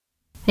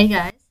Hey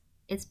guys,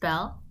 it's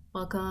Belle.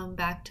 Welcome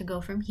back to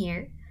Go From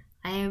Here.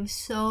 I am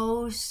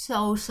so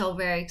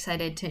very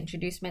excited to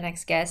introduce my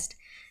next guest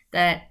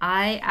that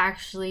I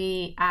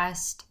actually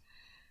asked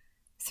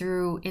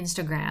through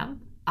Instagram.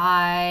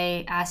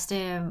 I asked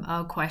him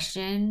a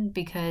question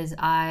because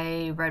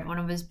I read one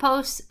of his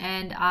posts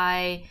and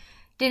I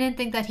didn't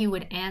think that he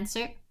would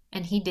answer,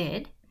 and he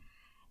did.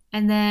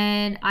 And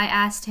then I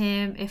asked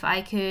him if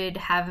I could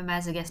have him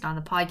as a guest on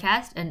the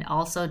podcast, and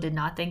also did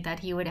not think that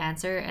he would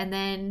answer. And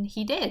then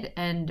he did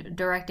and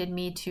directed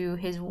me to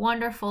his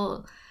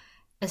wonderful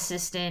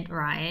assistant,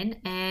 Ryan.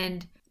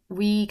 And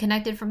we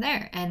connected from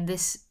there. And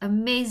this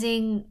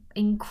amazing,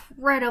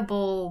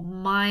 incredible,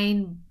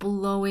 mind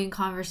blowing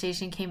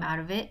conversation came out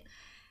of it.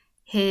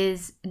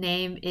 His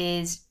name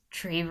is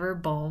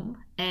Traver Boehm,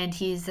 and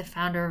he's the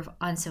founder of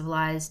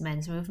Uncivilized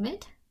Men's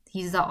Movement.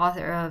 He's the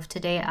author of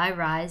Today I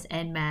Rise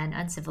and Man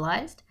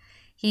Uncivilized.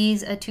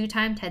 He's a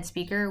two-time TED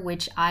speaker,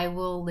 which I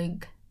will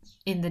link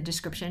in the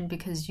description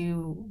because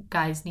you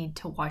guys need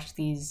to watch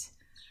these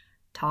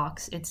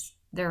talks.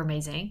 They're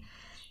amazing.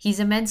 He's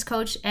a men's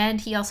coach, and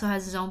he also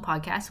has his own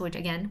podcast, which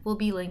again will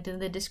be linked in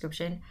the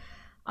description.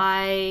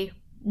 I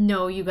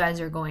know you guys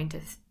are going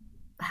to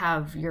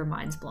have your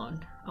minds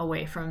blown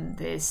away from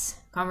this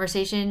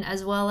conversation,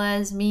 as well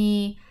as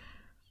me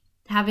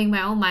having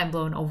my own mind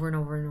blown over and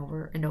over and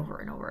over and over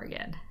and over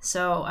again.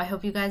 So I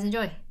hope you guys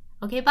enjoy.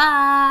 Okay,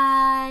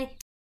 bye.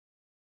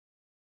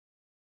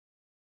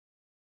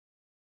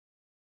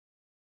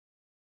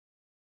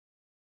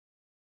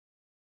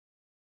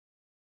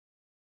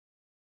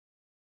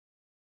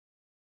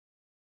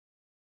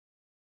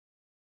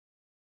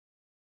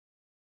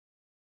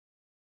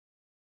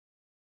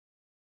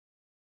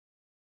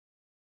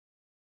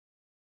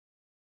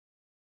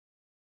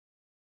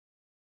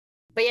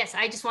 But yes,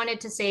 I just wanted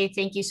to say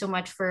thank you so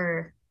much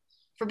for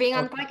being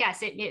on the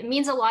podcast. It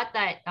means a lot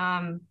that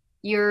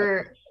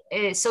you're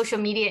a social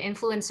media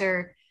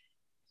influencer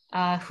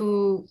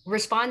who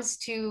responds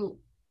to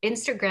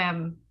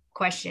Instagram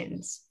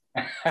questions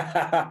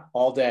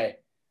All day.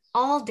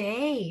 all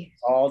day.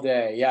 All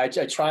day. Yeah, I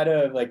try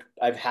to, like,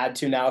 I've had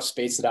to now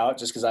space it out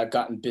just because I've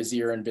gotten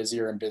busier and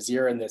busier and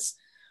busier, and this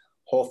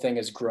whole thing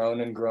has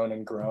grown and grown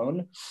and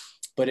grown.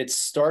 But it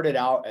started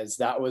out as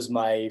that was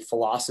my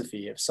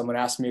philosophy. If someone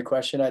asked me a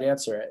question, I'd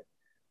answer it.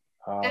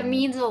 That Um,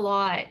 means a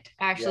lot, yeah,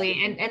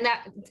 actually. And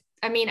that,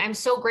 I mean, I'm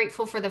so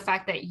grateful for the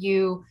fact that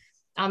you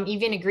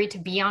even agreed to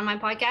be on my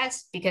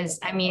podcast because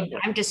I mean,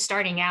 I'm just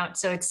starting out.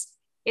 So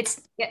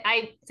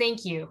I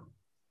thank you.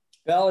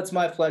 Belle, it's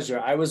my pleasure.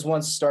 I was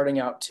once starting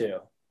out too,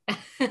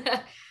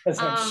 as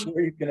I'm um,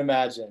 sure you can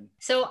imagine.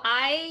 so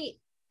I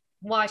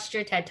watched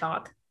your TED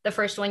Talk, the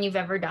first one you've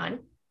ever done.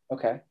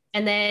 Okay.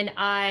 And then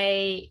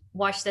I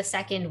watched the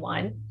second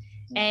one.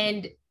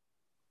 And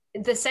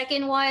the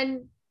second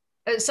one,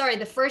 sorry,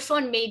 the first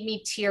one made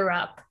me tear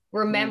up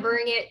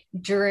remembering it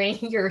during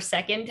your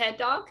second TED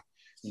Talk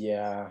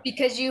Yeah.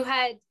 because you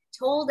had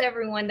told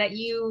everyone that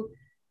you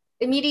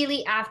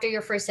immediately after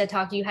your first TED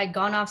Talk, you had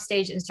gone off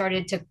stage and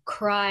started to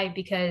cry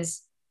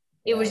because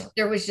Yeah.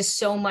 there was just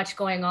so much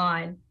going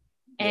on.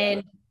 Yeah.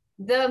 And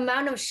the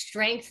amount of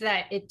strength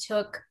that it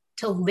took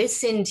to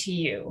listen to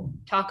you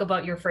talk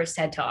about your first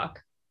TED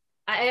Talk.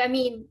 I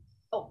mean,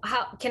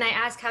 how can I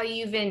ask how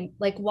you even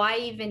like why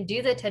even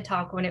do the TED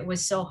Talk when it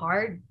was so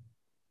hard?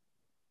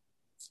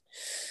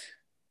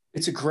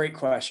 It's a great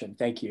question.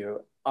 Thank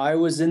you. I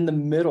was in the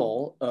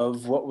middle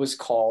of what was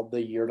called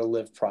the Year to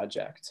Live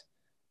project,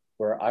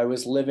 where I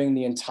was living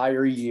the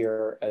entire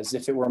year as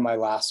if it were my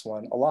last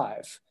one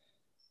alive.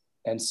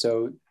 And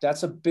so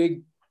that's a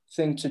big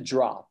thing to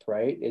drop,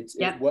 right? It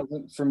Yep.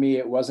 wasn't for me,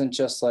 it wasn't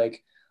just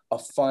like a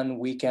fun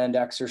weekend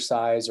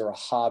exercise or a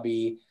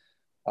hobby.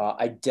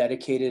 I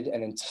dedicated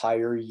an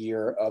entire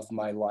year of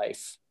my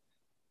life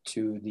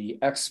to the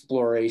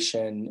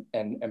exploration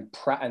and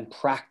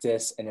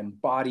practice and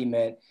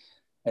embodiment,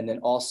 and then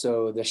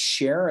also the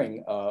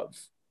sharing of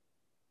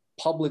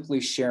publicly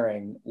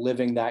sharing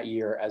living that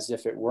year as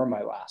if it were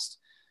my last.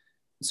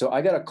 So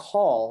I got a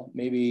call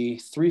maybe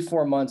 3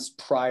 4 months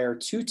prior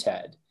to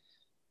TED,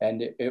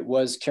 and it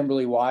was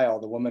Kimberly Weil,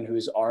 the woman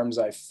whose arms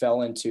I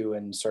fell into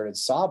and started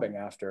sobbing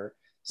after,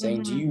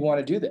 saying, "Do you Mm-hmm. want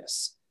to do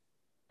this?"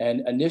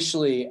 And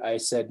initially I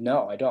said,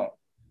 "No, I don't.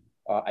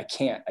 I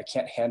can't. I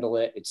can't handle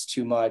it. It's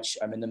too much.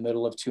 I'm in the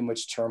middle of too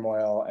much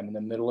turmoil. I'm in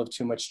the middle of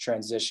too much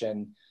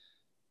transition.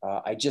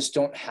 I just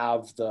don't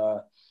have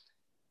the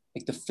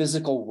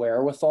physical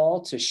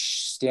wherewithal to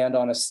stand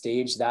on a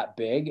stage that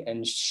big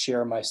and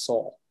share my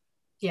soul."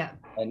 Yeah.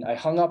 And I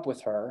hung up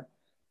with her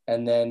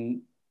and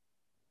then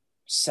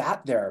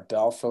sat there,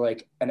 Belle, for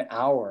like an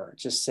hour,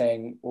 just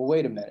saying, "Well,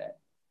 wait a minute.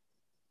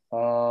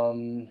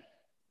 Um,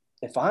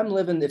 if I'm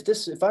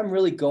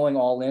really going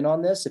all in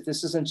on this, if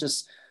this isn't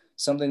just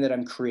something that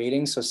I'm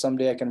creating so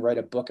someday I can write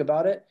a book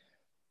about it,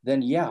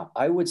 then yeah,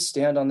 I would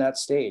stand on that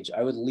stage.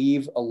 I would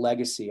leave a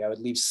legacy. I would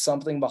leave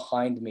something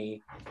behind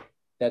me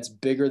that's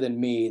bigger than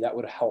me that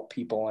would help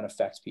people and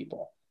affect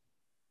people."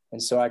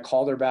 And so I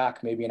called her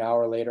back maybe an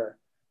hour later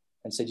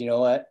and said, "You know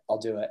what? I'll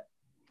do it.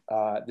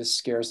 This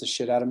scares the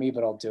shit out of me,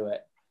 but I'll do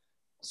it."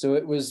 So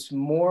it was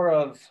more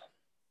of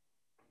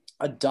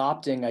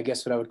adopting, I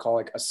guess, what I would call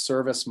like a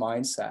service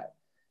mindset.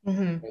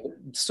 Mm-hmm.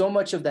 So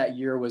much of that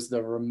year was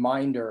the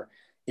reminder,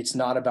 it's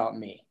not about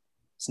me.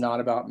 It's not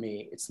about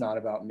me. It's not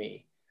about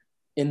me.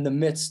 In the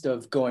midst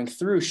of going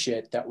through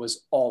shit that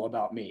was all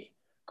about me,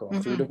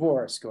 going through Mm-hmm.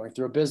 divorce, going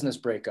through a business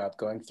breakup,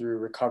 going through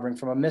recovering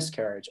from a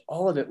miscarriage,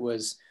 all of it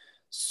was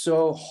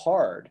so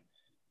hard.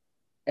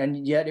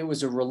 And yet it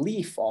was a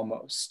relief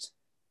almost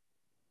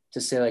to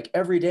say, like,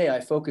 every day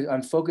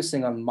I'm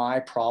focusing on my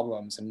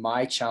problems and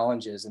my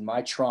challenges and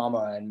my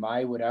trauma and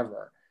my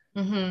whatever.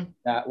 Mm-hmm.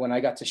 That when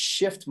I got to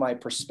shift my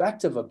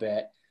perspective a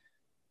bit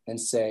and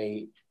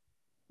say,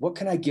 what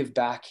can I give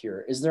back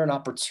here? Is there an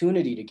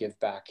opportunity to give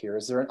back here?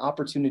 Is there an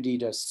opportunity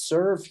to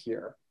serve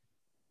here?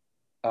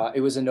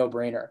 It was a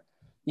no-brainer.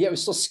 Yeah, it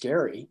was still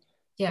scary, right?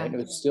 Yeah. It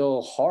was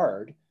still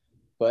hard,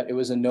 but it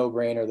was a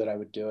no-brainer that I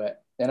would do it.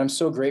 And I'm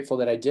so grateful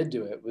that I did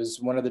do it. It was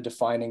one of the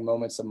defining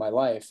moments of my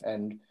life.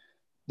 And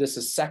this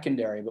is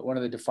secondary, but one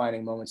of the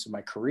defining moments of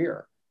my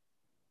career.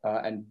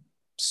 And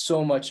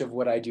so much of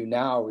what I do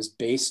now is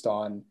based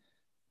on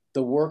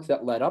the work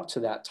that led up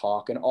to that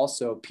talk, and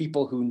also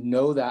people who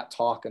know that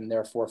talk and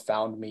therefore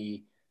found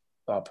me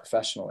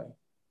professionally.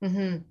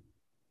 Mm-hmm.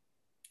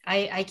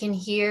 I can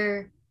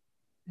hear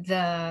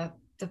the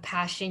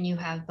passion you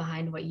have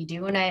behind what you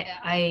do, and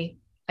I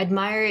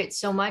admire it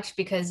so much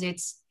because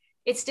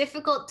it's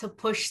difficult to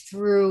push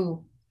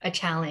through a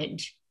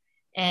challenge.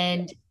 Yeah,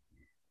 And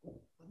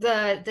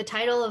the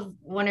title of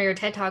one of your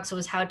TED Talks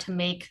was how to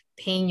make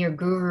pain your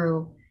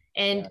guru.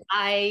 yeah, And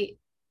I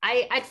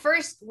at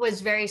first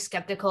was very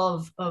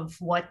skeptical of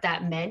what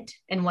that meant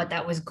and what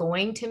that was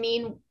going to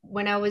mean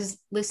when I was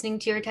listening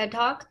to your TED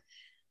Talk.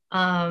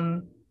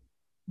 Um,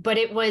 but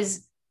it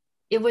was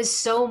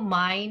so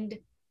mind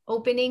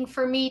opening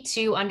for me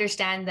to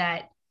understand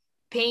that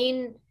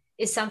pain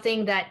is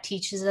something that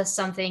teaches us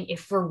something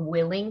if we're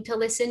willing to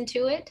listen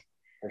to it.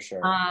 for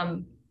sure.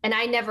 And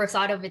I never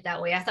thought of it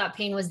that way. I thought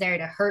pain was there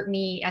to hurt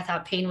me. I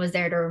thought pain was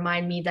there to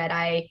remind me that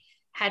I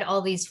had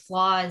all these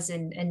flaws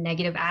and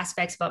negative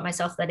aspects about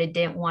myself that I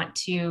didn't want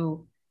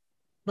to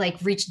like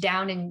reach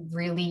down and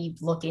really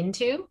look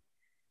into.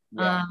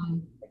 Yeah,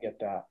 Um, I get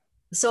that.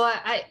 so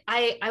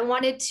I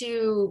wanted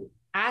to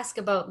ask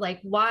about like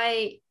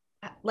why,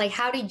 like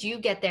how did you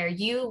get there?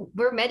 You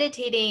were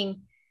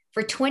meditating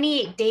for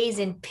 28 days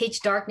in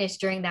pitch darkness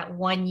during that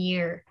 1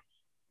 year.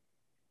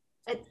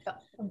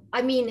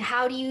 I mean,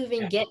 how do you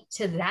even get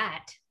to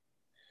that?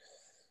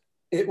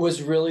 It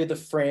was really the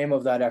frame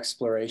of that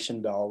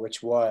exploration, Bell,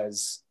 which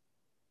was,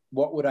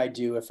 what would I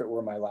do if it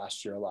were my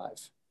last year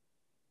alive?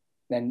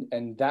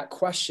 And that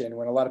question,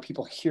 when a lot of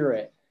people hear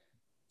it,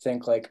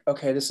 think like,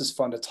 okay, this is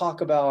fun to talk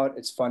about.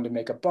 It's fun to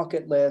make a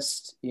bucket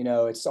list.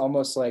 It's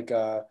almost like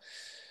a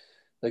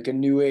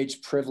new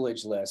age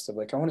privilege list of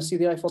like, I want to see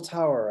the Eiffel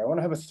Tower. I want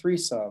to have a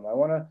threesome. I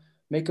want to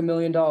make $1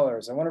 million. I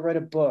want to write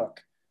a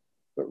book.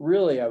 But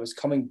really, I was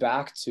coming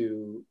back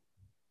to,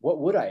 what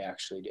would I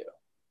actually do?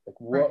 Like,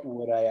 Right. what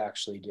would I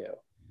actually do?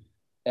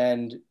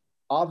 And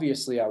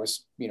obviously, I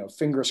was,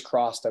 fingers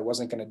crossed I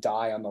wasn't going to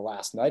die on the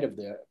last night of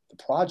the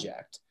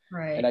project. And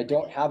Right. I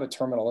don't have a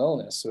terminal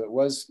illness. So it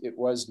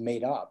was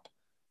made up.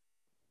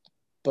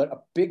 But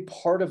a big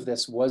part of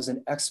this was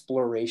an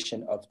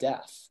exploration of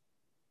death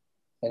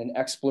and an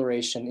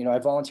exploration. I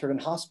volunteered in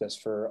hospice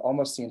for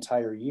almost the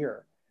entire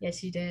year.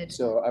 Yes, you did.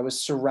 So I was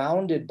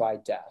surrounded by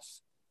death.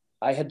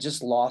 I had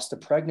just lost a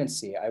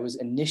pregnancy.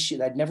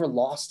 I'd never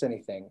lost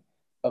anything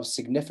of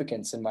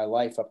significance in my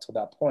life up to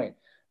that point.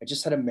 I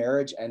just had a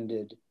marriage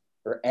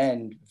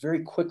end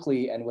very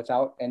quickly and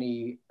without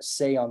any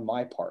say on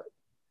my part.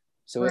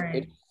 So it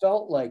Right.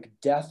 felt like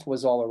death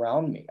was all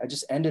around me. I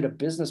just ended a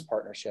business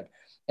partnership,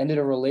 ended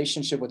a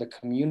relationship with a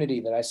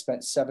community that I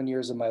spent 7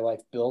 years of my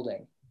life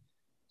building.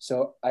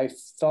 So I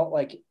felt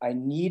like I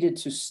needed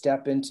to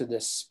step into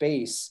this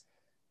space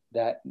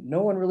that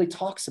no one really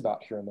talks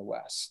about here in the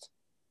West,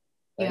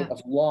 right? Yeah.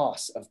 Of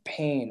loss, of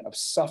pain, of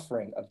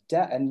suffering, of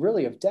death, and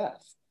really of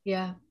death.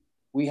 Yeah.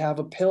 We have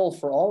a pill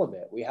for all of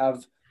it. We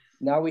have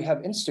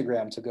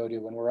Instagram to go to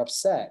when we're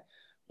upset.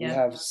 We Yeah.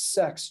 have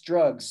sex,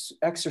 drugs,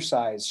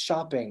 exercise,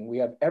 shopping. We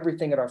have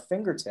everything at our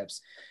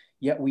fingertips.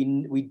 Yet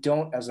we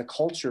don't, as a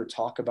culture,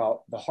 talk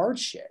about the hard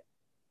shit.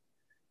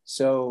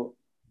 So,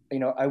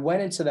 I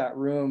went into that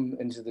room,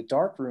 into the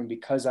dark room,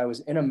 because I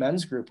was in a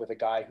men's group with a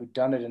guy who'd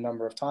done it a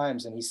number of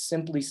times. And he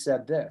simply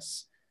said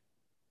this: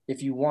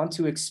 if you want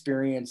to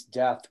experience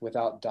death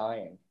without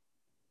dying,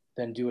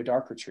 then do a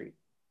dark retreat.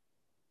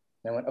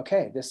 And I went,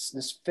 okay,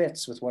 this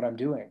fits with what I'm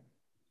doing.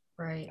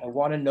 Right. I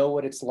want to know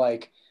what it's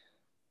like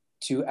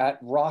to, at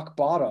rock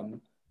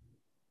bottom,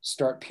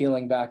 start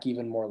peeling back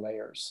even more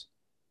layers.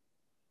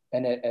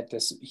 And at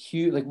this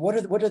huge, like, what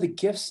are the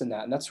gifts in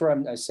that? And that's where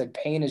I said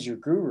pain is your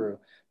guru,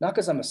 not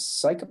because I'm a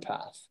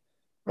psychopath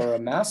or a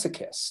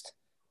masochist,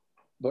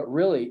 but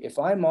really, if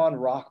I'm on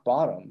rock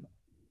bottom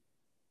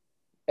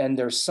and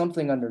there's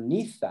something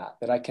underneath that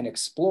I can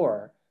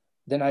explore,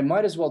 then I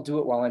might as well do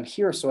it while I'm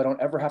here, so I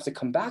don't ever have to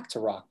come back to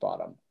rock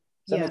bottom.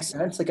 Does that Yeah. make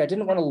sense? Like, I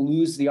didn't want to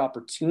lose the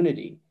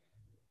opportunity.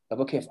 of,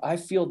 okay, if I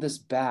feel this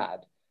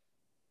bad,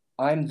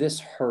 I'm this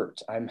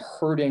hurt, I'm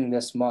hurting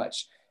this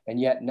much. And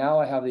yet now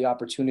I have the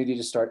opportunity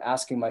to start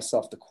asking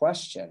myself the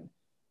question,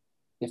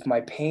 if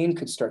my pain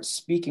could start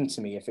speaking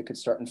to me, if it could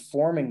start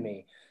informing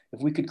me,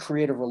 if we could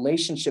create a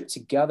relationship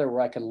together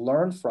where I could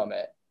learn from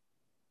it,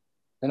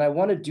 then I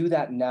want to do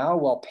that now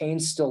while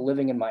pain's still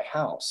living in my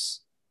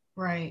house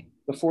Right.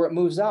 before it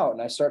moves out.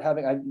 And I start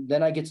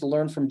then I get to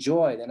learn from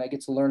joy. Then I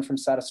get to learn from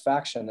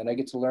satisfaction. Then I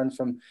get to learn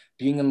from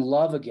being in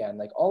love again.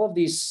 Like all of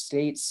these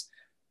states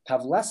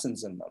have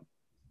lessons in them.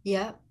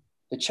 Yeah.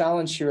 The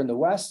challenge here in the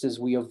West is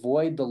we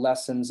avoid the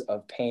lessons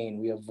of pain.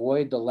 We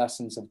avoid the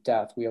lessons of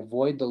death. We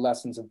avoid the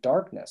lessons of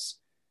darkness.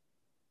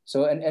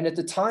 So, and at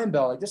the time,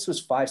 Bell, like this was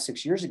 5,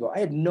 6 years ago, I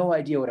had no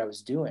idea what I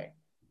was doing.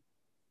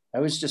 I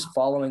was just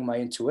following my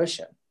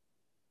intuition.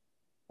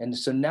 And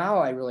so now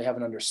I really have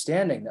an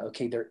understanding that,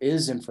 okay, there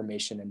is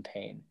information in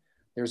pain.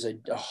 There's a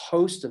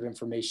host of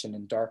information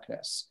in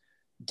darkness.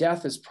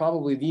 Death is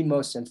probably the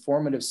most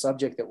informative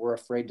subject that we're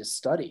afraid to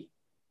study.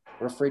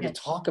 We're afraid to Yes.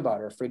 talk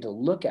about, or afraid to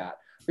look at,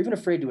 or even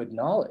afraid to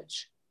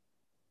acknowledge.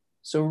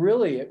 So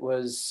really it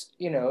was,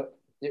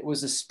 it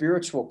was a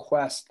spiritual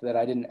quest that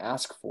I didn't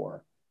ask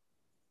for,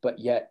 but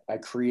yet I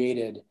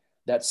created,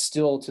 that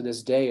still to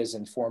this day is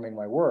informing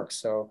my work.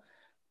 So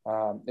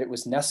it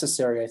was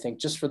necessary, I think,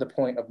 just for the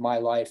point of my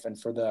life and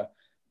for the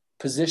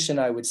position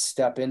I would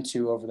step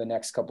into over the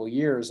next couple of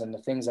years and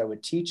the things I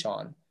would teach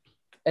on.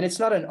 And it's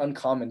not an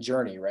uncommon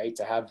journey, right?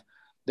 To have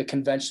the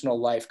conventional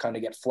life kind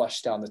of get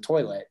flushed down the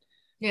toilet.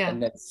 Yeah.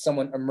 And then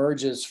someone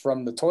emerges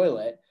from the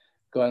toilet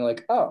going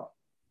like, oh,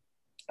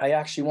 I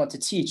actually want to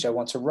teach. I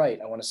want to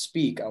write. I want to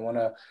speak. I want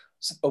to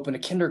open a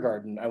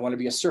kindergarten. I want to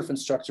be a surf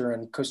instructor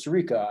in Costa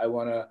Rica. I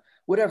want to,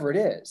 whatever it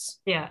is.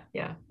 Yeah.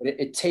 Yeah. But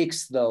it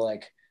takes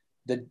the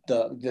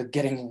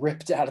getting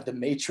ripped out of the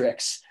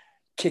matrix,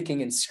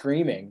 kicking and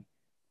screaming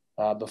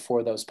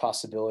before those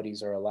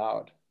possibilities are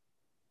allowed.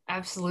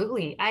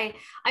 Absolutely. I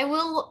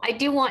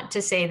do want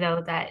to say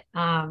though that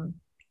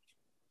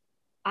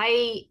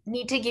I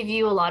need to give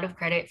you a lot of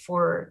credit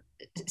for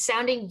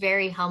sounding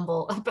very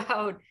humble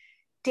about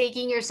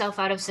taking yourself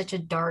out of such a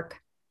dark,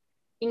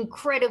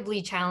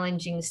 incredibly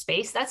challenging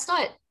space. That's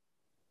not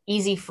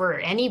easy for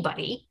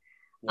anybody.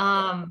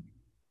 Yeah. Um,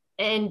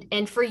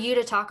 and for you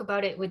to talk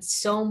about it with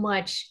so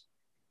much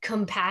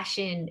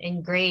compassion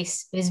and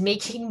grace is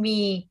making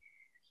me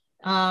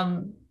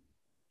um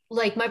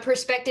like my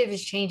perspective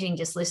is changing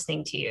just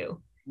listening to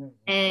you.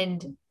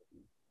 And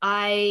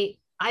I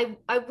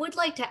would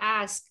like to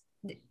ask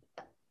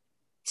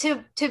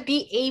to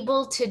be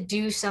able to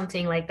do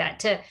something like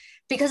that to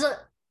because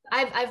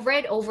I've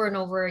read over and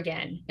over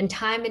again and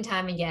time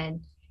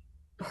again,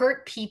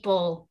 hurt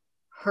people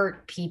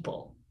hurt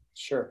people.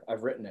 Sure,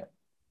 I've written it.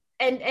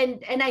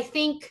 And I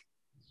think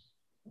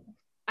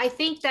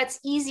that's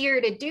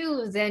easier to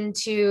do than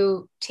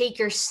to take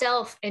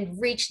yourself and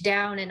reach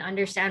down and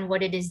understand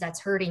what it is that's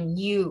hurting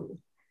you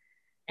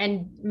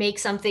and make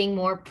something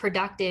more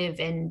productive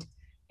and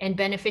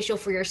beneficial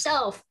for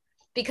yourself,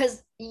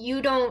 because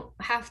you don't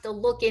have to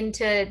look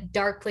into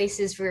dark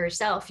places for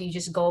yourself. You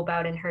just go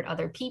about and hurt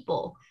other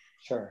people.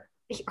 Sure.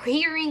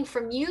 Hearing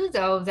from you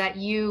though that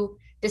you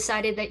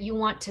decided that you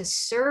want to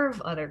serve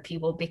other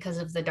people because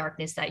of the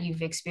darkness that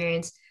you've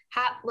experienced,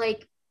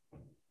 like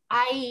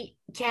I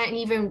can't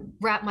even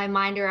wrap my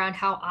mind around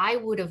how I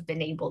would have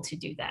been able to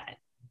do that.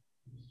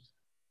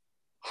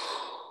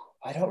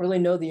 I don't really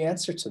know the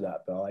answer to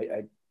that, Bill.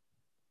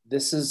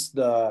 This is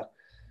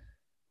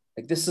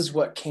this is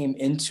what came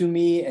into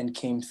me and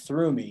came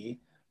through me,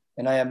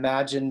 and I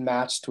imagine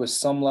matched with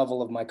some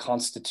level of my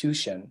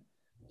constitution.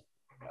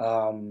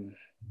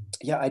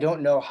 Yeah, I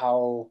don't know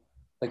how,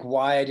 like,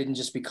 why I didn't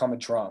just become a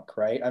drunk,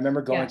 right? I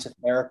remember going to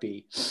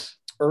therapy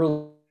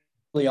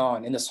early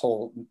on in this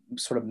whole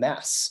sort of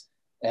mess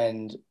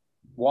and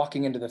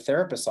walking into the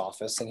therapist's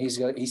office, and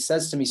he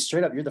says to me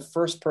straight up, "You're the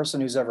first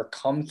person who's ever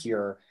come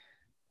here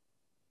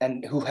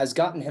and who has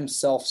gotten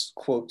himself,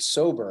 quote,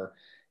 sober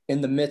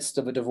in the midst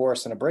of a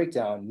divorce and a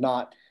breakdown,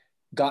 not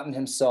gotten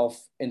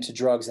himself into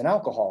drugs and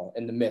alcohol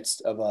in the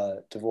midst of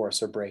a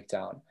divorce or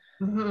breakdown."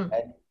 Mm-hmm.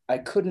 And I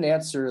couldn't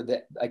answer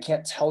that. I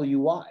can't tell you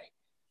why.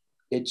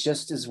 It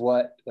just is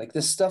what, like,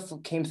 this stuff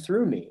came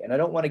through me. And I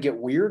don't want to get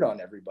weird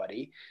on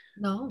everybody,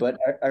 No. but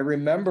I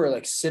remember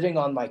like sitting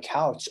on my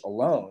couch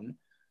alone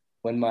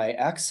when my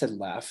ex had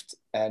left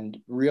and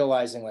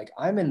realizing like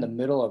I'm in the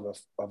middle of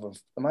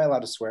am I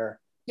allowed to swear?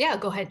 Yeah,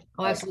 go ahead.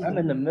 Oh, Like I'm absolutely.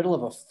 in the middle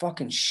of a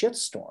fucking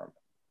shitstorm,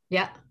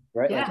 Yeah.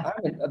 right? Like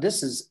Yeah.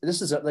 this is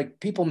like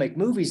people make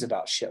movies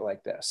about shit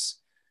like this.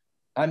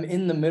 I'm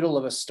in the middle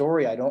of a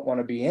story I don't want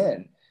to be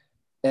in.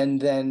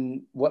 And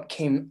then what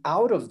came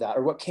out of that,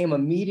 or what came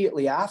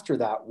immediately after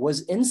that,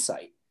 was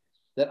insight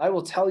that I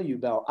will tell you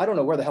about. I don't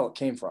know where the hell it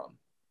came from.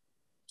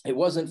 It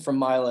wasn't from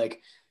my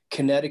like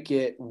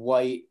Connecticut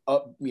white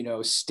up,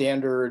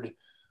 standard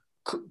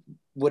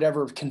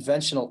whatever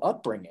conventional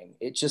upbringing.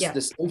 It just, Yeah.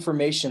 this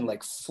information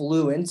like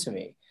flew into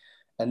me,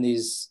 and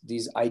these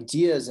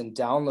ideas and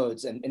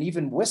downloads and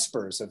even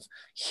whispers of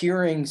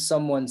hearing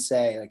someone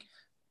say like,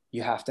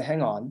 you have to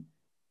hang on,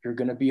 You're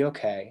going to be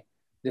okay.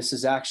 This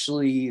is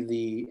actually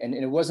and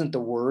it wasn't the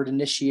word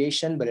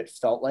initiation, but it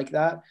felt like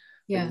that. Like,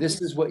 Yeah.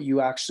 this is what you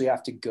actually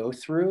have to go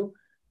through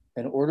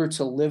in order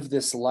to live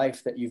this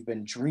life that you've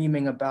been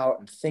dreaming about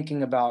and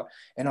thinking about,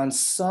 and on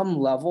some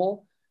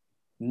level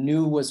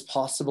knew was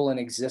possible and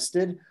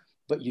existed,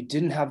 but you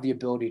didn't have the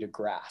ability to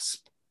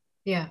grasp.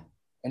 Yeah.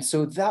 And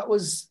so that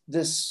was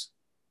this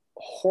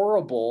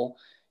horrible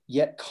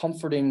yet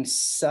comforting,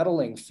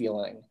 settling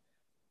feeling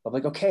of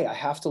like, okay, I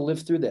have to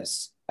live through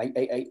this.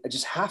 I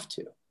just have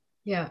to.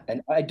 Yeah.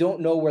 And I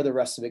don't know where the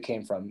rest of it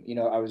came from.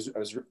 I was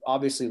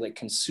obviously like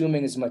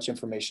consuming as much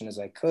information as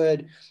I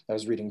could. I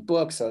was reading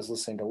books, I was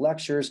listening to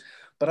lectures,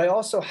 but I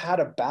also had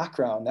a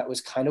background that was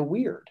kind of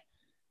weird.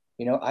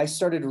 I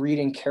started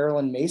reading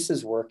Carolyn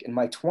Mace's work in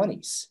my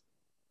 20s.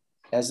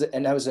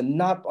 And I was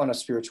not on a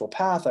spiritual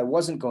path. I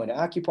wasn't going to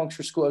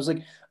acupuncture school. I was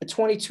like a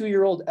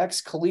 22-year-old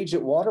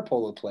ex-collegiate water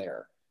polo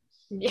player,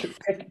 Yeah.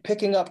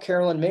 picking up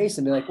Carolyn Mace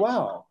and being like,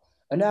 wow,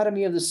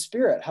 anatomy of the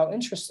spirit, how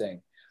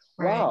interesting.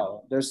 Right.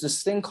 Wow, there's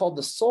this thing called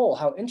the soul,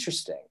 how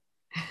interesting.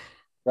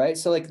 Right.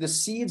 So like the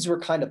seeds were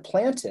kind of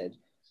planted,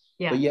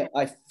 but Yeah. yet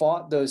I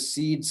fought those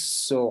seeds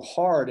so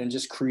hard and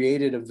just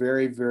created a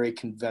very, very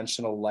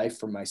conventional life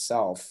for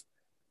myself.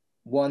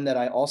 One that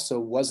I also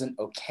wasn't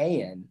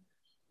okay in,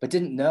 but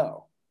didn't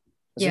know.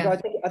 I was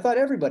like, Yeah. I thought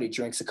everybody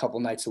drinks a couple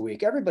nights a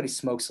week. Everybody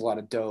smokes a lot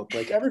of dope.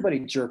 Like, everybody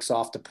jerks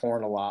off to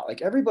porn a lot.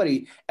 Like,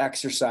 everybody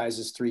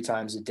exercises 3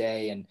 times a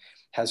day and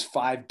has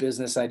 5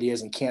 business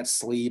ideas and can't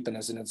sleep and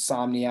is an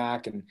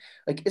insomniac. And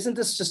like, isn't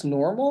this just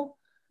normal?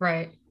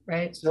 Right.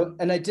 Right. So,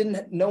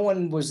 and no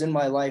one was in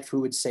my life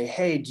who would say,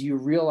 hey, do you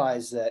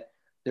realize that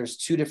there's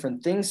 2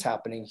 different things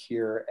happening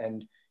here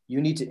and you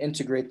need to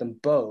integrate them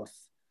both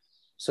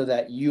so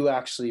that you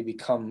actually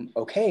become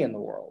okay in the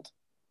world?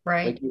 Like,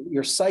 Right.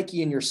 your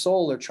psyche and your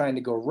soul are trying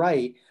to go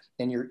right,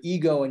 and your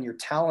ego and your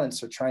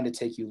talents are trying to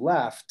take you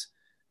left.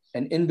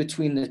 And in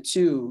between the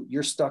two,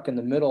 you're stuck in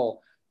the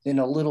middle in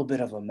a little bit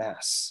of a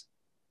mess.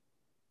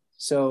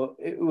 So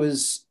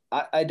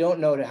I don't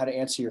know how to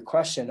answer your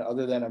question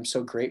other than I'm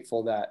so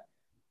grateful that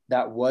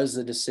that was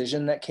the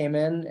decision that came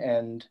in,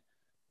 and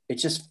it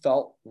just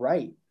felt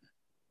right.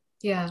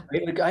 Yeah.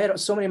 Right? Like, I had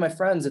so many of my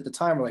friends at the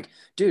time were like,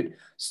 dude,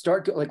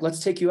 like,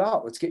 let's take you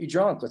out. Let's get you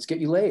drunk. Let's get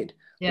you laid.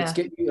 Let's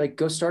Yeah. get you, like,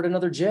 go start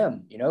another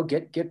gym,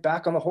 get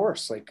back on the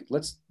horse. Like,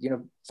 let's,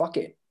 fuck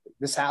it.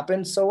 This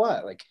happened. So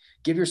what? Like,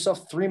 give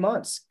yourself 3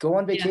 months, go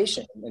on Yeah.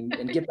 vacation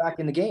and get back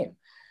in the game.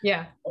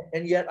 Yeah.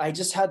 And yet I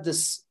just had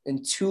this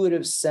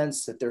intuitive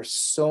sense that there's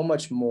so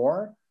much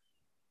more.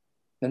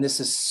 And this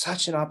is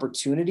such an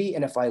opportunity.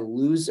 And if I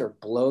lose or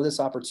blow this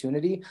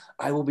opportunity,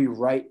 I will be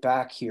right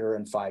back here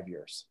in 5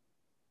 years.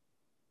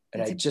 And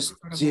That's I just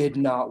incredible. did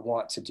not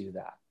want to do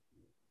that.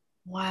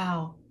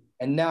 Wow.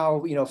 And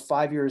now,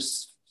 5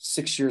 years,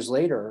 6 years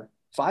later,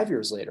 5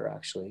 years later,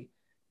 actually,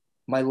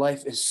 my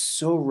life is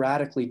so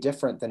radically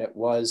different than it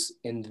was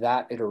in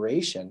that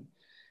iteration.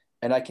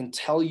 And I can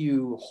tell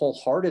you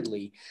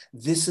wholeheartedly,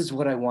 this is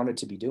what I wanted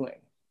to be doing.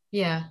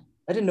 Yeah.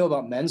 I didn't know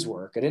about men's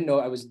work. I didn't know,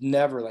 I was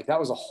never like, that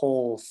was a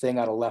whole thing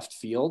out of left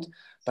field,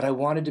 but I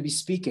wanted to be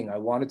speaking. I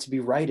wanted to be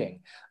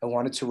writing. I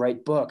wanted to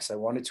write books. I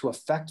wanted to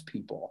affect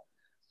people.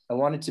 I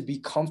wanted to be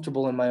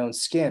comfortable in my own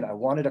skin. I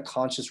wanted a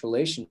conscious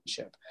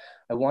relationship.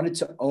 I wanted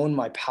to own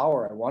my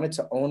power. I wanted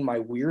to own my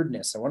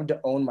weirdness. I wanted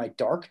to own my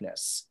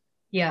darkness.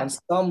 On Yeah.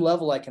 some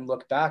level, I can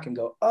look back and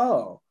go,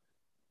 oh,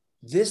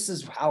 this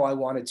is how I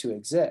wanted to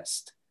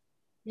exist.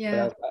 But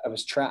Yeah. I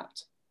was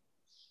trapped.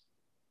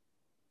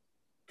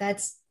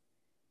 That's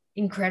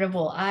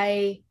incredible.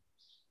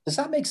 Does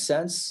that make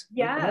sense? Am I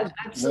Yeah,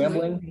 just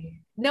rambling? absolutely.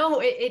 No,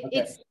 Okay,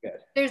 it's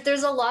good.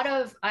 there's a lot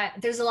of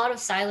there's a lot of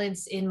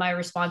silence in my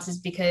responses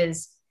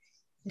because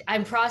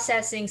I'm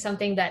processing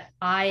something that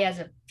I, as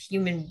a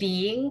human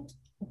being,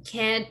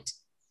 can't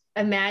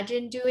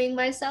imagine doing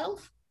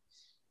myself.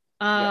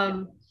 Yeah.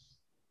 Um,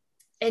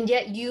 and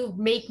yet you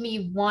make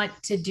me want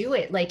to do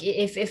it. Like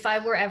if I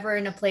were ever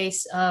in a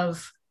place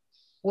of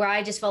where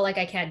I just felt like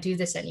I can't do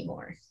this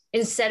anymore,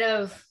 instead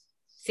of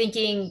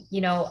thinking,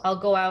 I'll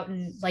go out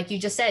and, like you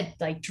just said,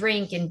 like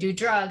drink and do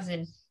drugs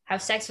and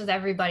have sex with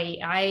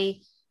everybody, I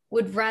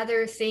would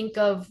rather think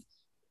of,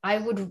 I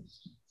would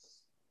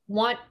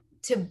want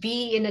to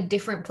be in a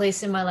different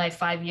place in my life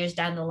 5 years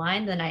down the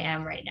line than I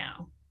am right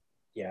now.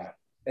 Yeah.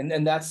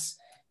 And that's,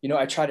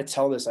 I try to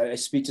tell this. I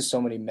speak to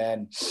so many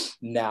men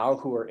now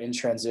who are in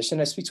transition.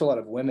 I speak to a lot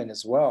of women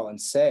as well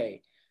and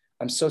say,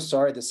 I'm so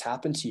sorry this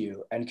happened to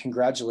you and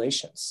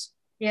congratulations.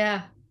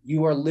 Yeah.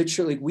 You are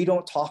literally, we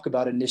don't talk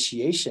about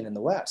initiation in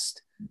the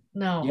West. Yeah.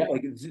 No.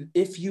 Like,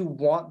 if you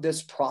want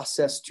this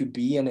process to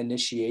be an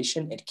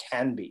initiation, it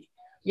can be.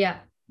 Yeah.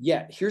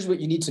 Yeah. Here's what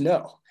you need to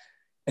know.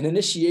 An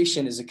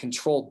initiation is a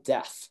controlled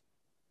death.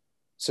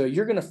 So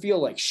you're going to feel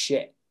like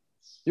shit.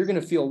 You're going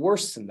to feel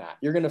worse than that.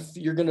 You're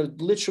going to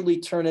literally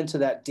turn into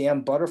that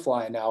damn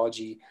butterfly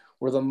analogy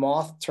where the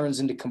moth turns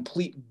into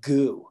complete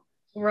goo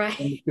in Right.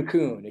 the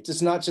cocoon. It's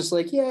just not just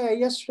like, yeah,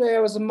 yesterday I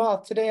was a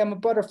moth, today I'm a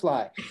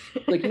butterfly.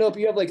 Like, nope,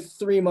 you have like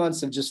 3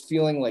 months of just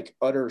feeling like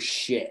utter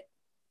shit.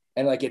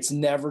 and like it's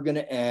never going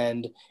to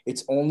end.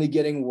 It's only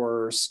getting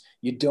worse.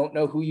 You don't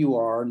know who you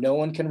are. No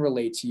one can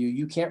relate to you.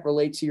 You can't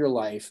relate to your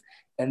life.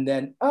 And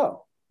then,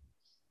 oh,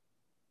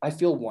 I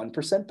feel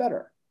 1%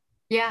 better.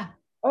 Yeah.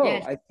 Oh,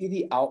 Yes. I see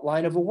the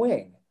outline of a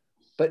wing.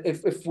 But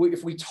if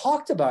we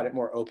talked about it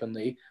more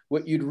openly,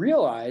 what you'd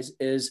realize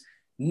is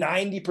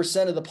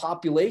 90% of the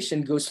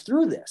population goes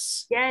through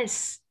this.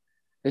 Yes.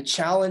 The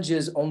challenge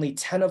is only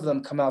 10 of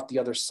them come out the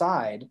other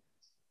side.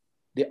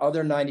 The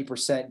other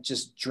 90%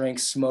 just drink,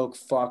 smoke,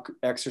 fuck,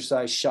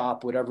 exercise,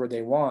 shop, whatever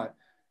they want,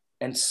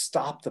 and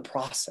stop the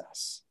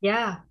process.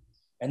 Yeah.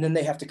 And then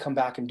they have to come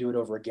back and do it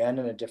over again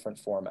in a different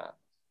format.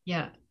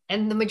 Yeah.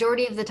 And the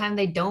majority of the time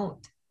they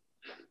don't.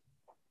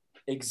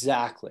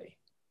 Exactly.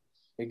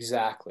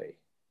 Exactly.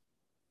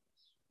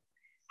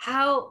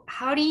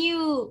 How do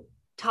you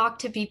talk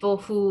to people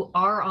who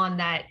are on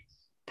that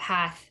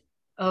path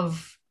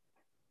of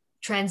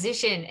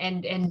transition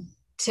and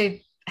to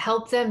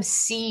help them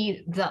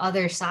see the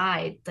other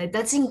side? Like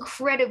that's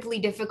incredibly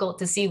difficult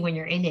to see when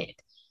you're in it.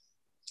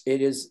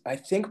 It is, I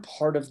think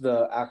part of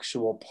the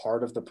actual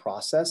part of the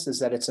process is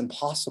that it's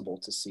impossible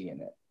to see in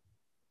it.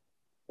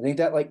 I think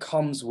that like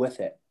comes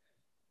with it,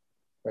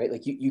 right?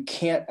 Like you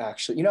can't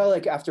actually,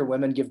 like after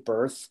women give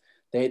birth,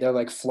 they're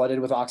like flooded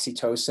with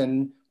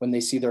oxytocin when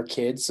they see their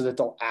kids so that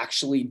they'll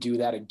actually do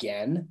that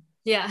again.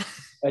 Yeah.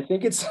 I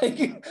think it's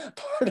like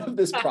part of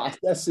this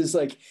process is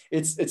like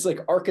it's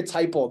like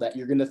archetypal that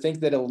you're going to think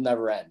that it'll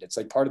never end. It's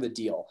like part of the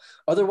deal.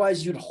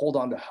 Otherwise, you'd hold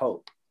on to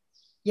hope,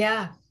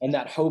 Yeah. and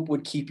that hope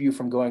would keep you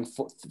from going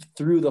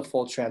through the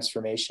full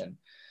transformation.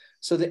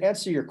 So the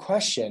answer to your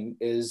question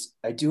is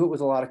I do it with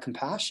a lot of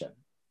compassion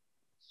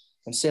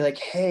and say like,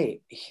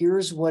 hey,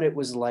 here's what it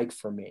was like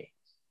for me.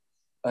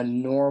 A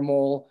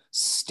normal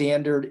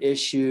standard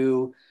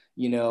issue,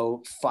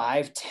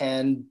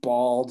 5'10",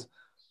 bald,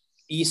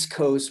 East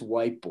Coast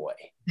white boy.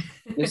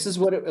 This is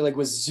what it like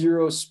was,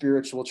 zero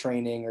spiritual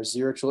training or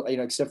zero,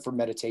 except for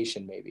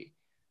meditation, maybe.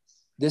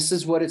 This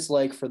is what it's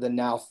like for the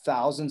now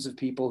thousands of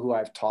people who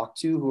I've talked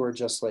to who are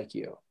just like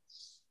you.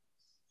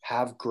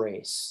 Have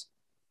grace,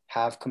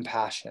 have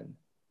compassion,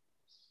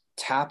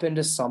 tap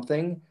into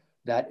something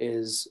that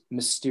is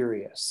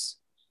mysterious,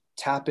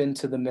 tap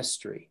into the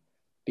mystery,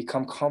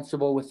 become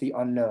comfortable with the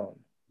unknown,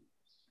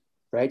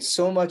 right?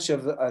 So much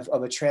of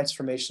a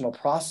transformational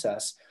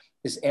process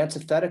is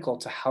antithetical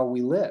to how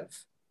we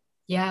live.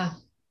 Yeah.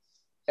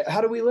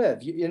 How do we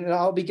live?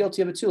 I'll be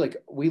guilty of it too. Like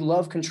we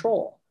love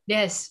control.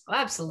 Yes. Right?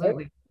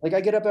 Absolutely. Like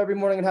I get up every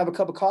morning and have a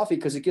cup of coffee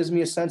because it gives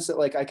me a sense that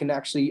like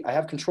I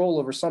have control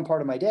over some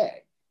part of my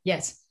day.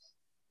 Yes.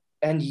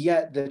 And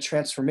yet the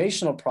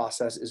transformational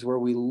process is where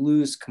we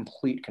lose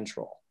complete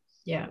control.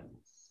 Yeah.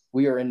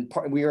 We are in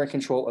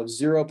control of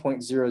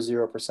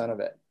 0.00% of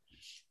it,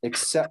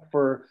 except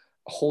for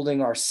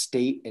holding our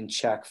state in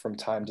check from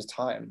time to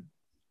time.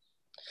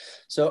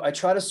 So I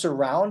try to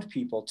surround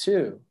people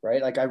too,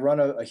 right? Like I run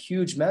a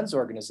huge men's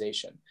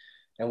organization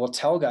and we'll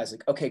tell guys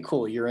like, okay,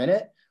 cool, you're in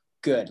it.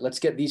 Good. Let's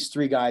get these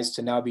 3 guys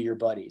to now be your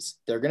buddies.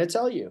 They're going to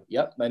tell you,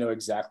 yep, I know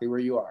exactly where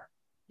you are.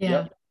 Yeah.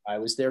 Yep, I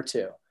was there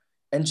too.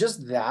 And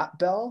just that,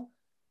 Belle,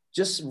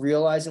 just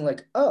realizing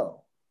like,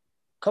 oh,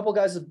 a couple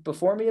guys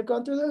before me have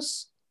gone through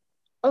this.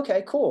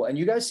 Okay, cool. And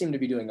you guys seem to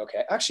be doing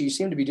okay. Actually, you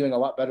seem to be doing a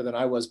lot better than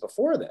I was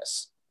before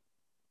this.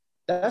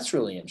 That's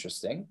really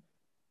interesting.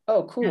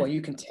 Oh, cool. Yeah. And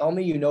you can tell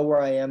me you know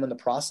where I am in the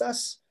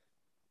process.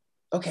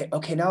 Okay,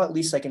 now at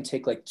least I can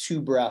take like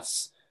 2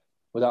 breaths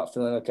without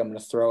feeling like I'm going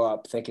to throw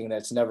up, thinking that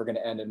it's never going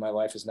to end and my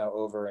life is now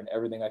over and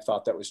everything I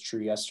thought that was true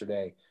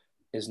yesterday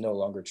is no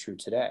longer true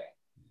today.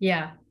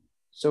 Yeah.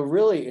 So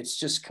really, it's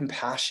just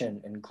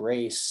compassion and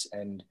grace.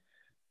 And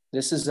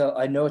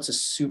I know it's a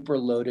super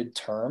loaded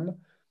term,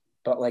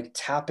 but like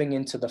tapping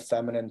into the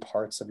feminine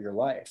parts of your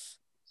life,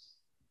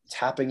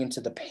 tapping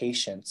into the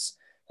patience.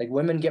 Like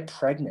women get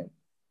pregnant.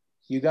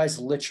 You guys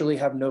literally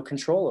have no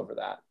control over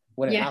that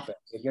when it Yeah. happens.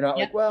 Like you're not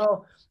Yeah. like,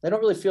 well, I don't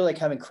really feel like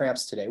having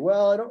cramps today.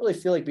 Well, I don't really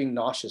feel like being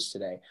nauseous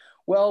today.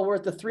 Well, we're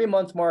at the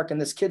 3-month mark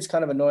and this kid's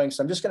kind of annoying,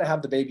 so I'm just going to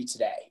have the baby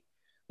today.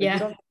 Like you Yeah.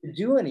 don't have to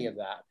do any of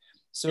that.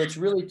 So it's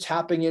really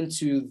tapping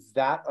into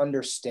that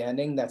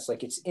understanding that's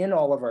like it's in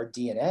all of our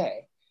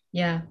DNA.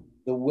 Yeah.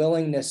 The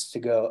willingness to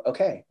go,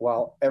 okay,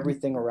 while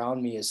everything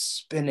around me is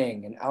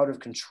spinning and out of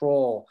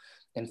control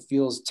and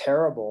feels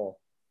terrible,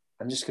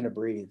 I'm just going to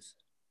breathe.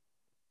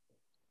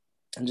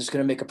 I'm just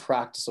going to make a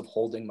practice of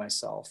holding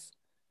myself.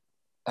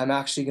 I'm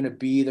actually going to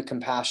be the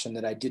compassion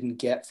that I didn't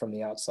get from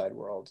the outside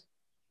world.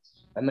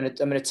 I'm going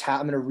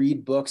to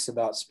read books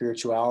about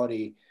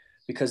spirituality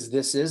because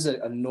this is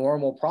a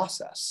normal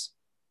process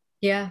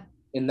Yeah.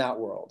 in that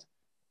world.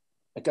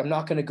 Like I'm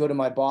not going to go to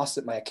my boss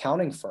at my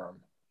accounting firm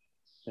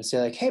and say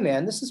like, hey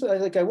man, this is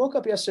what I woke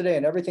up yesterday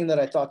and everything that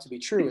I thought to be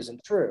true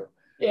isn't true.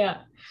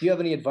 Yeah. Do you have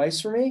any advice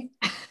for me?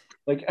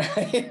 Like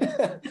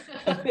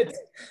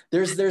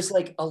there's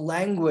like a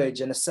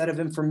language and a set of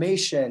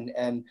information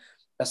and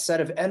a set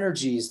of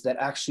energies that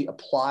actually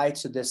apply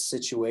to this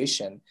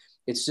situation.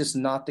 It's just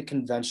not the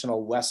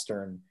conventional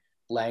Western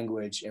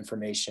language,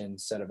 information,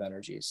 set of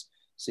energies.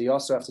 So you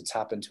also have to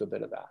tap into a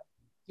bit of that.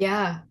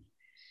 Yeah.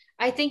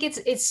 I think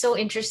it's so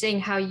interesting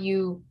how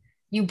you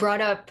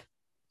brought up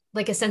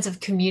like a sense of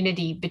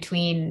community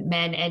between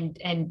men,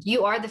 and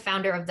you are the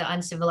founder of the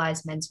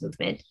Uncivilized Men's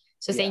Movement.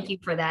 So Yeah, thank you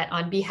for that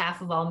on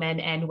behalf of all men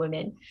and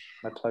women.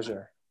 my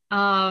pleasure.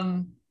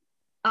 Um,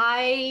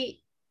 I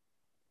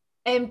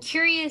am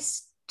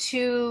curious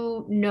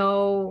to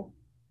know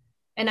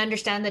and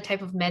understand the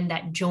type of men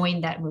that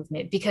join that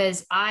movement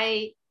because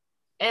I'm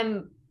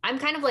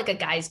kind of like a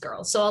guy's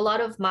girl. So a lot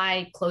of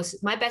my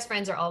best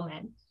friends are all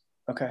men.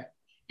 Okay.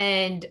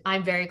 And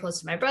I'm very close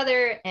to my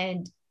brother,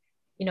 and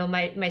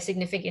my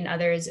significant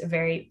other is a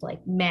very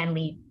like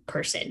manly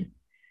person.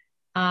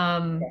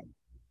 Okay.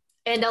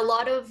 And a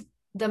lot of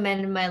the men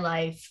in my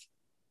life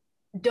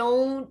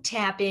don't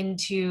tap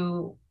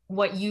into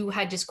what you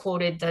had just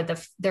quoted,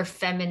 their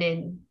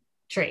feminine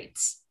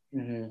traits.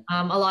 Mm-hmm.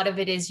 A lot of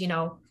it is,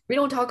 we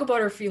don't talk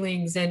about our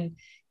feelings, and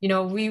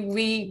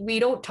we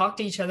don't talk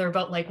to each other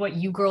about like what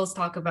you girls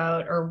talk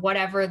about or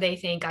whatever they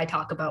think I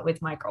talk about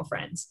with my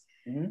girlfriends.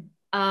 Mm-hmm.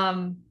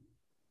 Um,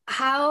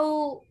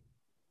 how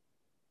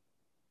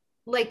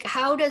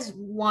how does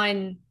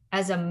one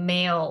as a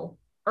male,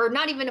 or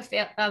not even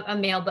a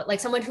male, but like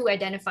someone who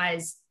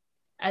identifies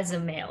as a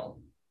male,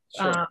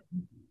 Sure. um,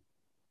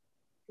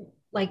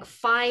 like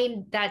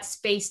find that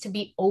space to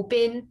be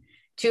open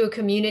to a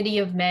community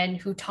of men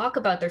who talk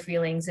about their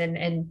feelings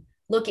and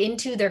look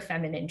into their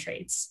feminine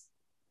traits?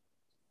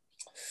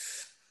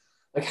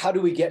 Like, how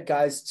do we get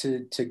guys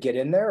to get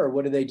in there, or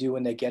what do they do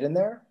when they get in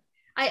there?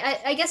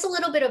 I guess a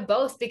little bit of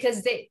both,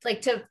 because they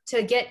like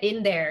to get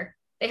in there,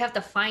 they have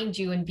to find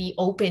you and be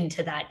open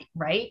to that,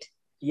 right?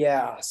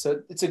 Yeah,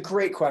 so it's a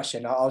great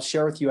question. I'll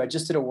share with you. I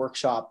just did a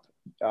workshop.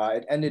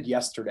 It ended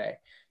yesterday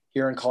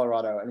here in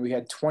Colorado, and we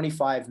had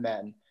 25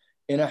 men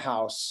in a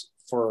house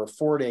for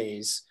 4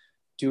 days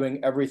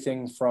doing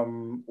everything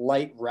from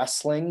light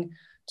wrestling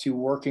to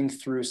working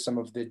through some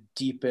of the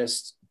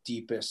deepest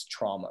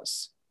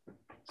traumas.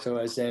 So,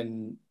 as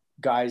in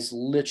guys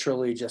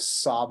literally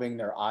just sobbing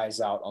their eyes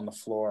out on the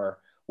floor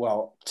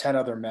while 10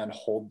 other men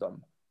hold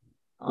them,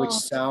 which Oh,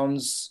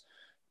 sounds,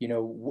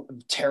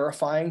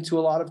 terrifying to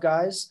a lot of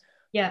guys,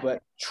 yeah,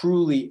 but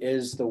truly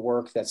is the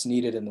work that's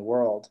needed in the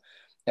world.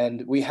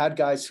 And we had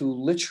guys who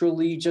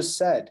literally just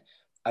said,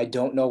 I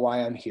don't know why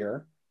I'm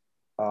here.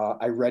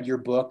 I read your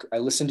book. I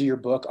listened to your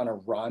book on a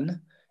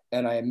run.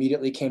 And I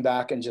immediately came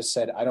back and just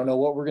said, I don't know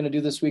what we're going to do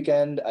this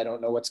weekend. I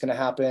don't know what's going to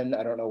happen.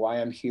 I don't know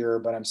why I'm here,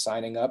 but I'm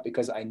signing up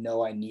because I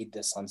know I need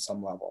this on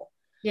some level.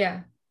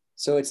 yeah,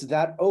 So it's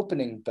that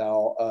opening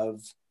bell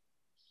of,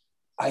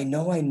 I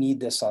know I need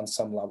this on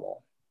some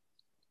level.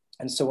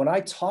 And so when I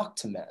talk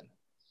to men,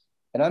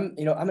 and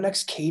I'm an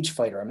ex cage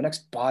fighter, I'm an ex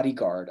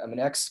bodyguard, I'm an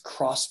ex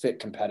CrossFit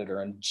competitor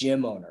and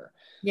gym owner.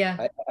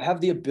 yeah, I have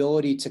the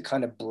ability to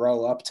kind of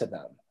bro up to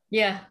them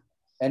yeah,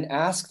 and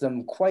ask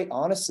them quite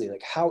honestly,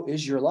 like, how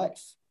is your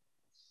life?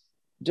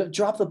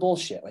 Drop the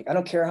bullshit. Like, I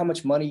don't care how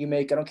much money you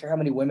make. I don't care how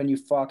many women you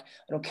fuck.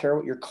 I don't care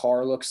what your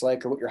car looks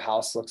like or what your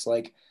house looks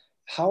like.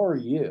 How are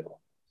you?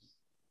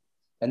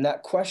 And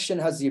that question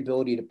has the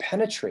ability to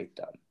penetrate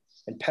them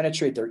and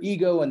penetrate their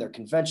ego and their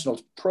conventional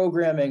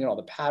programming and all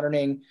the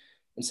patterning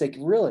and say,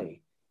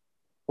 really?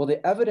 Well,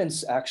 the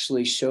evidence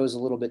actually shows a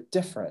little bit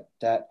different,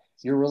 that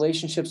your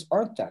relationships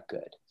aren't that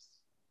good,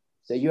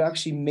 that you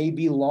actually may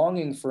be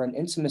longing for an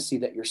intimacy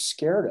that you're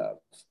scared of,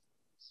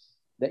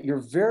 that you're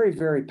very,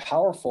 very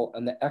powerful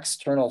in the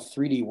external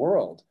 3D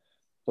world.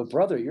 But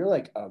brother, you're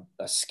like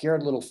a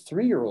scared little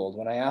 3-year old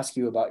when I ask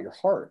you about your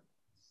heart.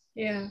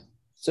 yeah,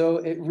 So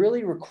it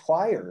really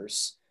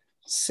requires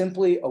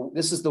simply,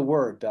 this is the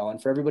word, Bell,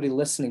 and for everybody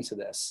listening to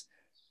this,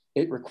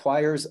 it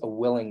requires a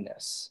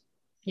willingness.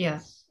 yeah,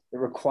 It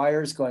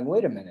requires going,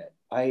 wait a minute,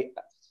 I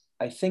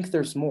think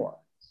there's more.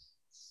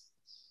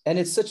 And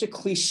it's such a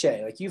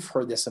cliche. Like, you've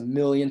heard this a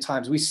million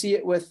times. We see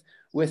it with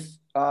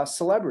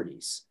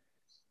celebrities.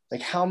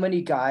 Like, how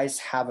many guys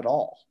have it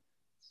all?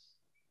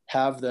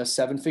 Have the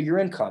 7-figure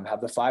income,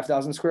 have the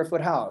 5,000 square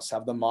foot house,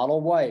 have the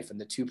model wife and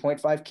the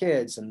 2.5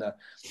 kids and the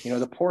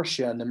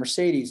Porsche and the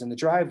Mercedes and the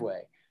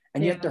driveway.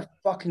 And yet yeah, they're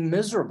fucking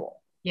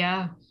miserable.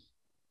 yeah,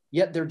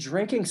 Yet they're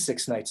drinking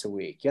 6 nights a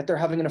week. Yet they're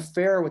having an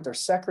affair with their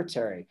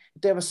secretary.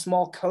 They have a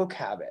small coke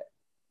habit,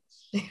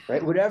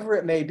 right? Whatever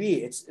it may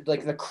be, it's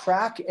like the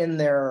crack in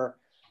their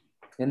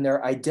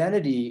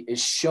identity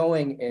is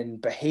showing in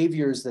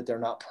behaviors that they're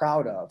not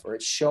proud of, or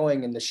it's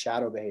showing in the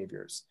shadow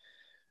behaviors.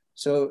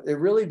 So it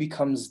really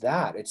becomes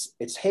that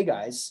it's hey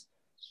guys,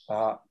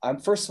 I'm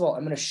first of all,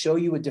 I'm going to show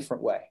you a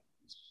different way.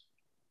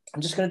 I'm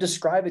just going to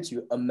describe it to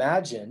you.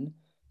 Imagine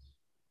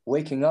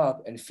waking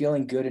up and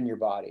feeling good in your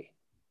body.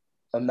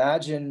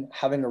 Imagine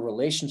having a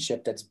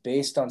relationship that's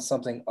based on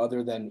something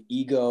other than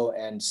ego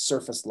and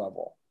surface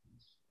level.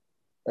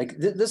 Like,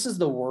 this is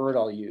the word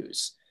I'll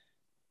use.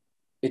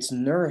 It's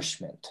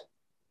nourishment,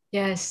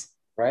 yes,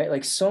 right?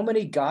 Like, so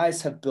many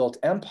guys have built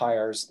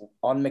empires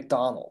on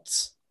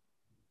McDonald's,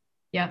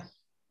 yeah,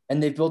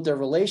 and they've built their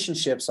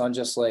relationships on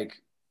just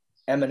like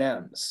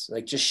M&Ms,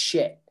 like just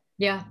shit.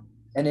 yeah,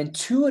 And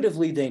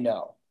intuitively they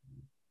know.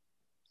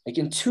 Like,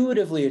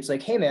 intuitively it's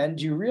like, hey man,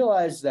 do you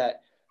realize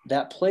that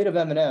that plate of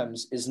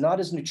M&Ms is not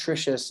as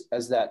nutritious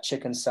as that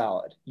chicken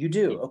salad. You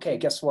do. Okay,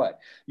 guess what?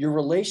 Your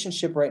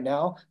relationship right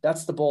now,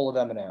 that's the bowl of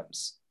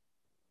M&Ms.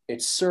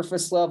 It's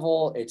surface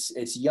level,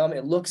 it's yum,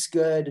 it looks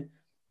good,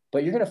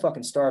 but you're going to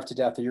fucking starve to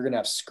death or you're going to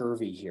have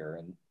scurvy here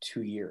in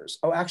 2 years.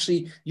 Oh,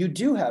 actually, you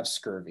do have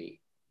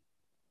scurvy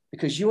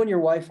because you and your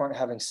wife aren't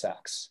having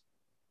sex.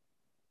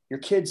 Your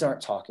kids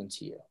aren't talking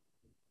to you.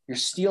 You're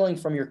stealing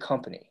from your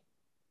company.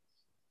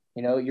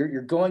 You know,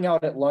 you're going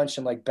out at lunch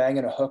and like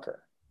banging a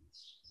hooker.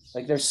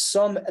 Like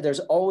there's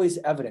always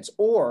evidence.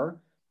 Or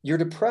you're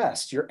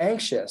depressed, you're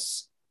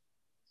anxious,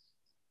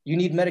 you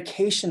need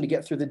medication to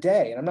get through the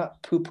day. And I'm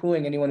not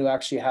poo-pooing anyone who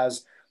actually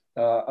has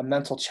a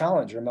mental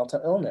challenge or a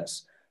mental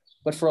illness.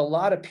 But for a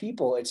lot of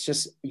people, it's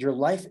just your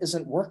life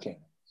isn't working.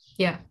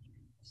 Yeah.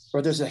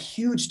 Or there's a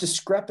huge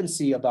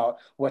discrepancy about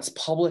what's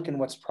public and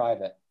what's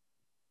private.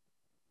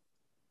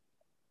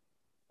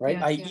 Right?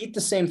 Yeah. I eat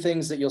the same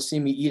things that you'll see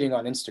me eating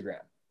on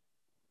Instagram.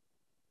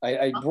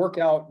 I work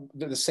out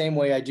the same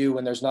way I do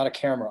when there's not a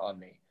camera on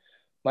me.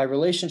 My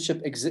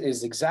relationship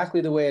is exactly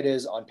the way it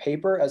is on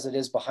paper as it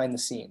is behind the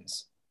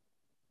scenes.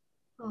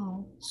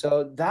 Oh.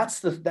 So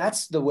that's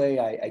the way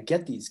I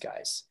get these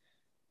guys.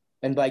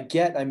 And by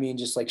get, I mean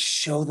just like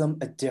show them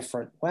a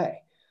different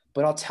way.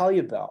 But I'll tell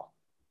you, Belle,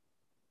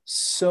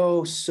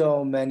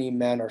 so many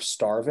men are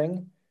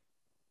starving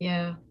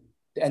Yeah.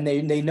 and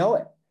they know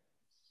it.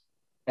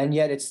 And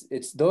yet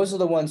it's those are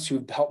the ones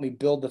who helped me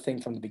build the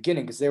thing from the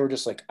beginning because they were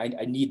just like, I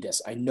need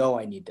this. I know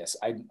I need this.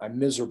 I'm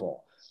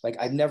miserable. Like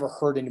I've never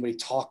heard anybody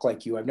talk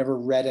like you. I've never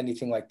read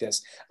anything like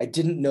this. I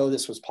didn't know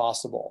this was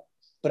possible,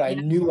 but I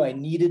Yeah. knew I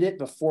needed it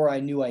before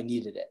I knew I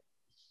needed it.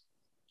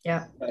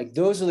 Yeah. Like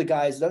those are the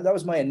guys, that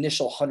was my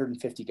initial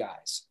 150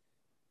 guys.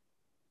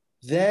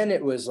 Then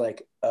it was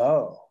like,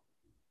 oh,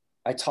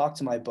 I talked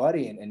to my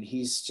buddy and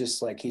he's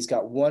just like, he's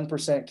got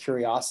 1%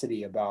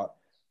 curiosity about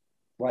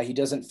why he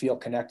doesn't feel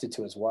connected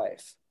to his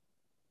wife.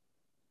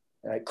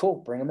 And like, cool,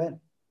 bring him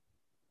in.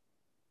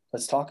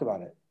 Let's talk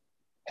about it.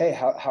 Hey,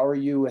 how are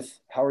you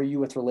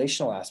with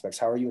relational aspects?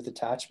 How are you with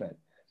attachment?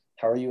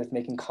 How are you with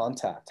making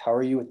contact? How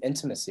are you with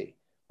intimacy?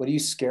 What are you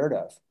scared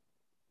of?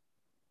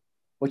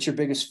 What's your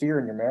biggest fear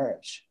in your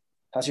marriage?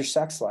 How's your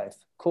sex life?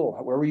 Cool.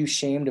 Where were you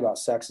shamed about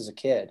sex as a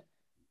kid?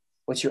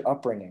 What's your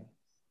upbringing?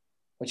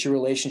 What's your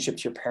relationship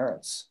to your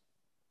parents?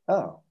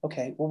 Oh,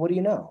 okay. Well, what do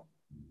you know?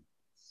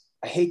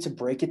 I hate to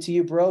break it to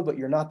you, bro, but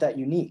you're not that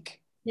unique,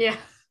 Yeah.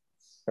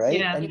 right?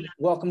 Yeah. And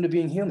welcome to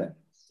being human.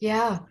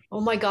 Yeah. Oh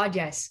my God,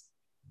 yes.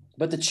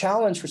 But the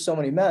challenge for so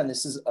many men,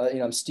 this is,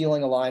 I'm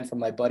stealing a line from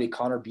my buddy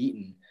Connor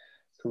Beaton,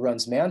 who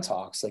runs Man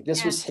Talks. Like this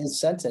Yeah. was his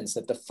sentence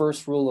that the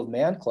first rule of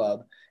Man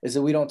Club is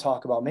that we don't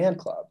talk about Man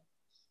Club.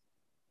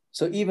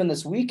 So even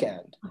this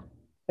weekend,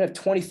 I have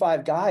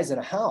 25 guys in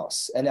a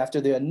house. And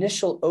after the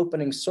initial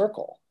opening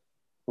circle,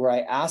 where I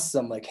asked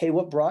them, like, hey,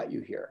 what brought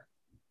you here?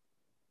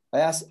 I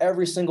asked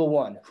every single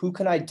one, who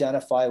can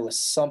identify with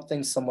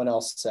something someone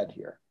else said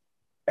here?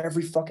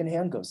 Every fucking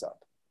hand goes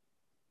up.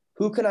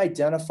 Who can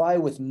identify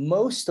with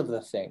most of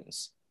the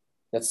things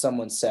that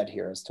someone said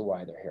here as to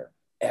why they're here?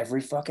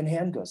 Every fucking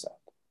hand goes up.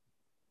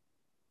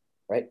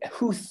 Right?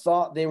 Who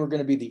thought they were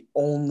going to be the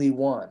only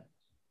one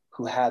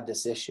who had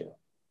this issue?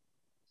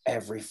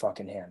 Every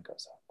fucking hand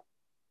goes up.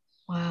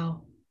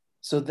 Wow.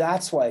 So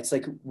that's why it's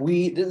like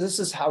this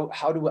is how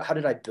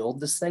did I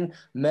build this thing?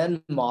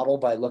 Men model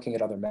by looking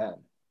at other men,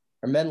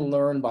 or men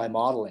learn by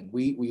modeling.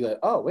 We go,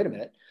 oh, wait a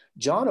minute,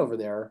 John over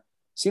there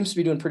seems to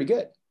be doing pretty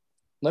good.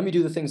 Let me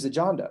do the things that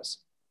John does.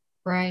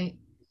 Right.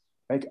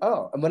 Like,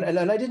 oh,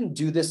 and I didn't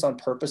do this on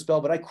purpose,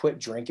 Bill, but I quit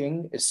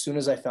drinking as soon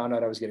as I found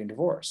out I was getting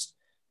divorced.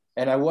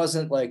 And I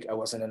wasn't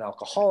an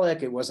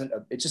alcoholic.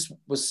 It just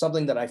was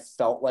something that I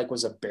felt like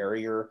was a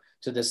barrier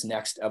to this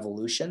next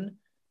evolution.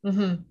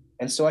 Mm-hmm.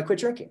 And so I quit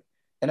drinking.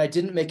 And I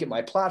didn't make it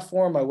my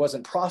platform. I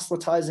wasn't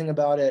proselytizing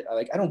about it.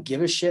 I don't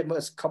give a shit.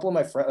 A couple of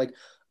my friends, like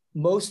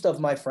most of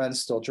my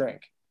friends still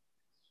drink.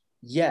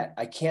 Yet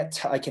I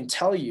can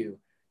tell you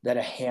that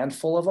a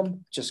handful of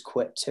them just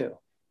quit too.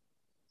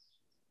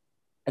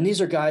 And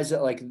these are guys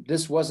that like,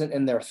 this wasn't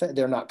in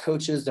they're not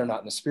coaches. They're not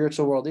in the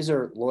spiritual world. These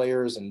are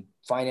lawyers and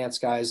finance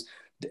guys.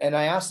 And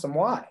I asked them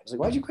why. I was like,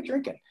 why'd you quit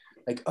drinking?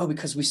 Like, oh,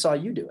 because we saw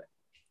you do it.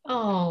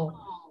 Oh.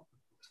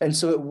 And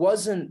so it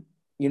wasn't,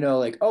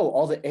 like, oh,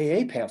 all the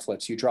AA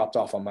pamphlets you dropped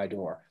off on my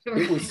door.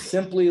 It was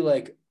simply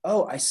like,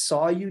 oh, I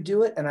saw you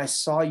do it and I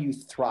saw you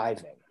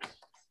thriving.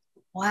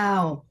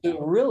 Wow. So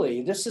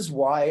really, this is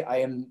why I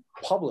am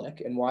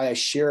public and why I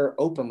share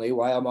openly,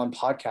 why I'm on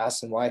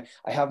podcasts and why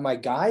I have my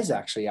guys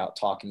actually out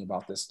talking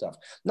about this stuff.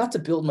 Not to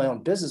build my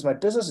own business. My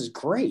business is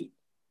great.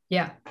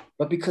 Yeah.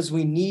 But because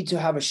we need to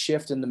have a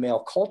shift in the male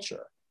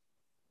culture.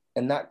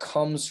 And that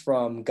comes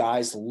from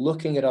guys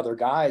looking at other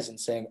guys and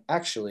saying,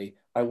 actually,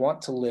 I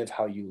want to live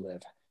how you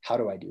live. How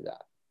do I do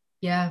that?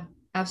 Yeah,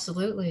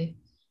 absolutely.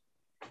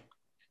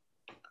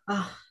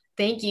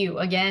 Thank you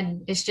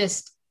again. It's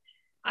just,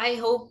 I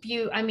hope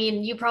I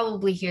mean, you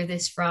probably hear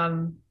this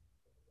from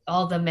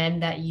all the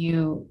men that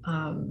you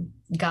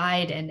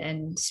guide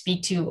and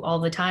speak to all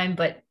the time,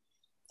 but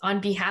on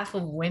behalf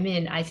of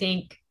women, I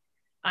think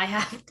I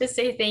have to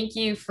say thank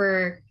you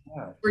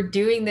Yeah. for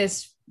doing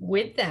this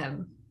with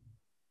them.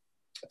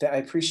 I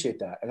appreciate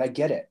that. And I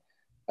get it.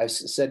 I've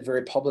said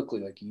very publicly,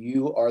 like,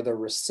 you are the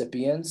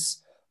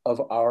recipients of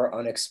our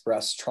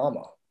unexpressed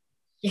trauma.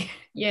 Yeah.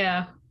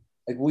 Yeah.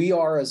 Like, we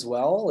are as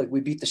well. Like,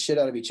 we beat the shit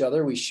out of each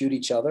other, we shoot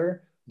each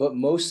other, but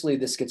mostly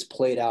this gets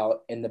played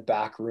out in the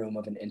back room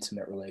of an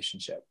intimate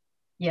relationship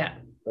Yeah.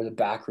 or the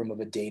back room of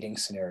a dating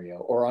scenario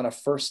or on a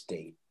first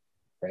date,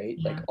 right?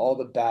 Like, Yeah. all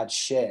the bad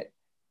shit.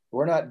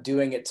 We're not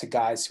doing it to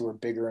guys who are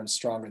bigger and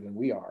stronger than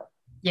we are.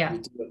 We Yeah.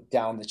 do it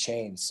down the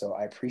chain. So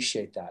I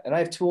appreciate that. And I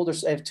have two older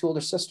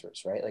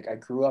sisters, right? Like, I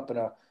grew up in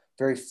a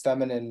very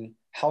feminine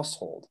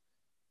household.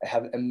 I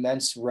have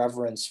immense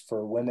reverence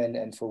for women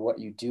and for what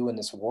you do in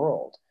this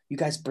world. You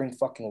guys bring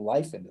fucking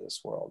life into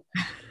this world.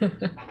 And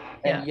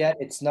Yeah. yet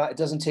it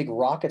doesn't take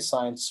rocket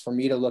science for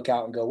me to look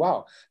out and go,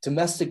 wow,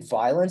 domestic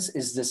violence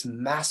is this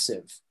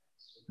massive,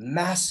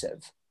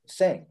 massive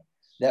thing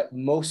that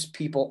most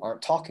people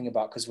aren't talking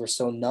about because we're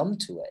so numb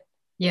to it.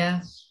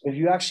 Yeah. If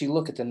you actually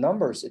look at the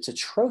numbers, it's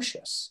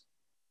atrocious.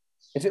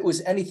 If it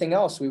was anything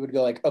else, we would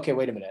go like, okay,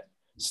 wait a minute,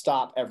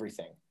 stop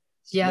everything.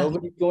 Yeah.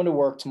 Nobody's going to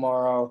work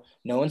tomorrow.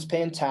 No one's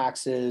paying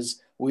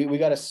taxes. We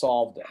got to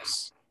solve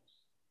this.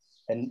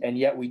 And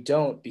yet we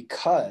don't,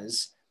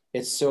 because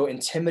it's so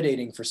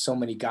intimidating for so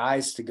many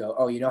guys to go,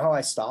 oh, you know how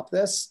I stop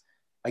this?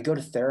 I go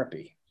to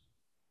therapy.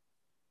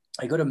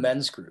 I go to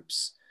men's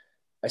groups.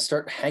 I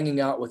start hanging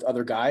out with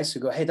other guys who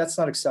go, hey, that's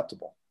not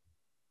acceptable.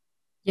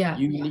 Yeah.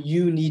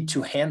 You need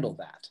to handle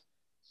that.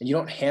 And you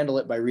don't handle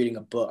it by reading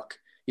a book.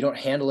 You don't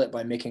handle it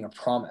by making a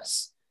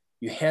promise.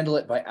 You handle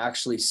it by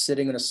actually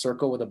sitting in a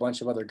circle with a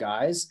bunch of other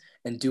guys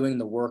and doing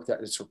the work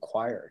that is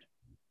required,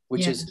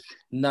 which Yeah. is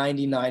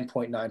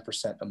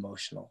 99.9%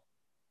 emotional,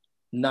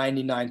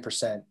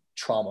 99%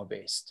 trauma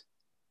based.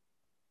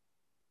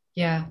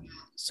 Yeah.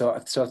 So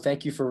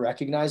thank you for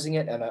recognizing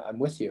it. And I'm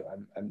with you.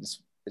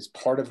 It's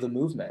part of the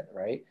movement,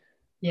 right?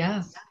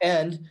 Yeah.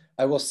 And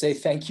I will say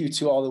thank you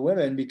to all the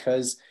women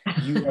because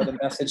you are the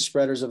message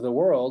spreaders of the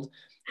world.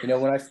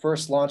 When I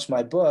first launched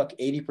my book,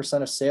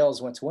 80% of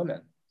sales went to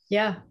women,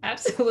 Yeah.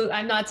 Absolutely.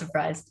 I'm not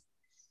surprised.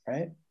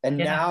 right? And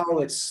Yeah. now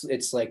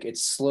it's like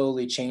it's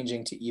slowly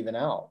changing to even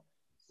out.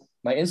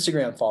 My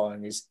Instagram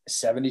following is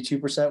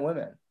 72%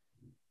 women.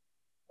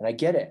 And I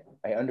get it.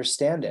 I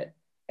understand it.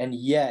 And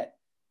yet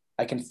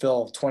I can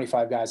fill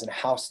 25 guys in a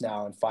house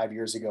now. And 5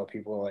 years ago,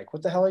 people were like,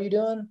 what the hell are you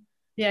doing?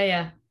 Yeah.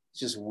 Yeah. It's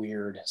just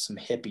weird, some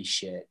hippie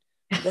shit.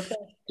 Like, okay,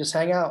 just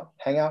hang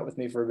out with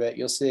me for a bit.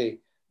 You'll see.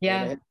 You're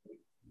gonna Yeah. hit.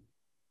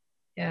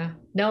 Yeah.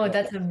 No, Yeah,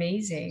 that's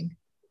amazing.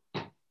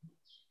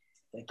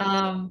 thank you.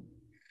 Um,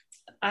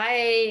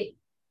 I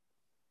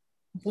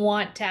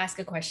want to ask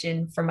a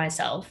question for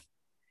myself.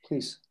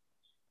 Please.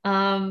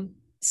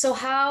 So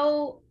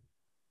how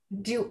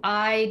do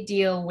I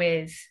deal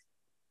with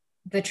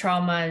the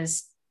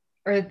traumas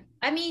or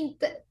I mean,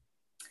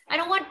 I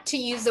don't want to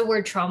use the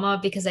word trauma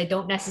because I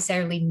don't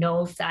necessarily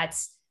know if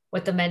that's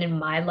what the men in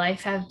my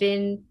life have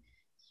been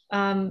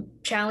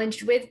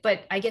challenged with,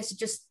 but I guess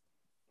just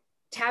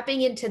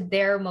tapping into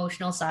their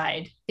emotional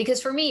side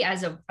because for me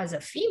as a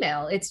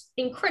female it's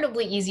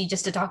incredibly easy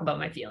just to talk about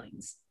my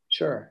feelings,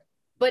 Sure.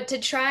 but to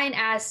try and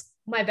ask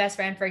my best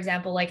friend for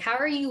example like how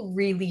are you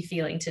really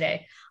feeling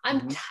today, I'm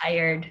Hmm.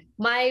 tired,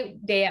 my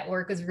day at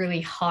work was really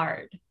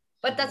hard,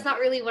 but Hmm. that's not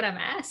really what I'm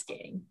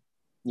asking.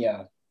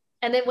 Yeah.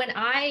 And then when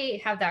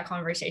I have that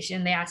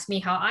conversation they ask me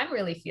how I'm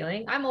really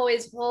feeling, I'm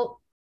always, well,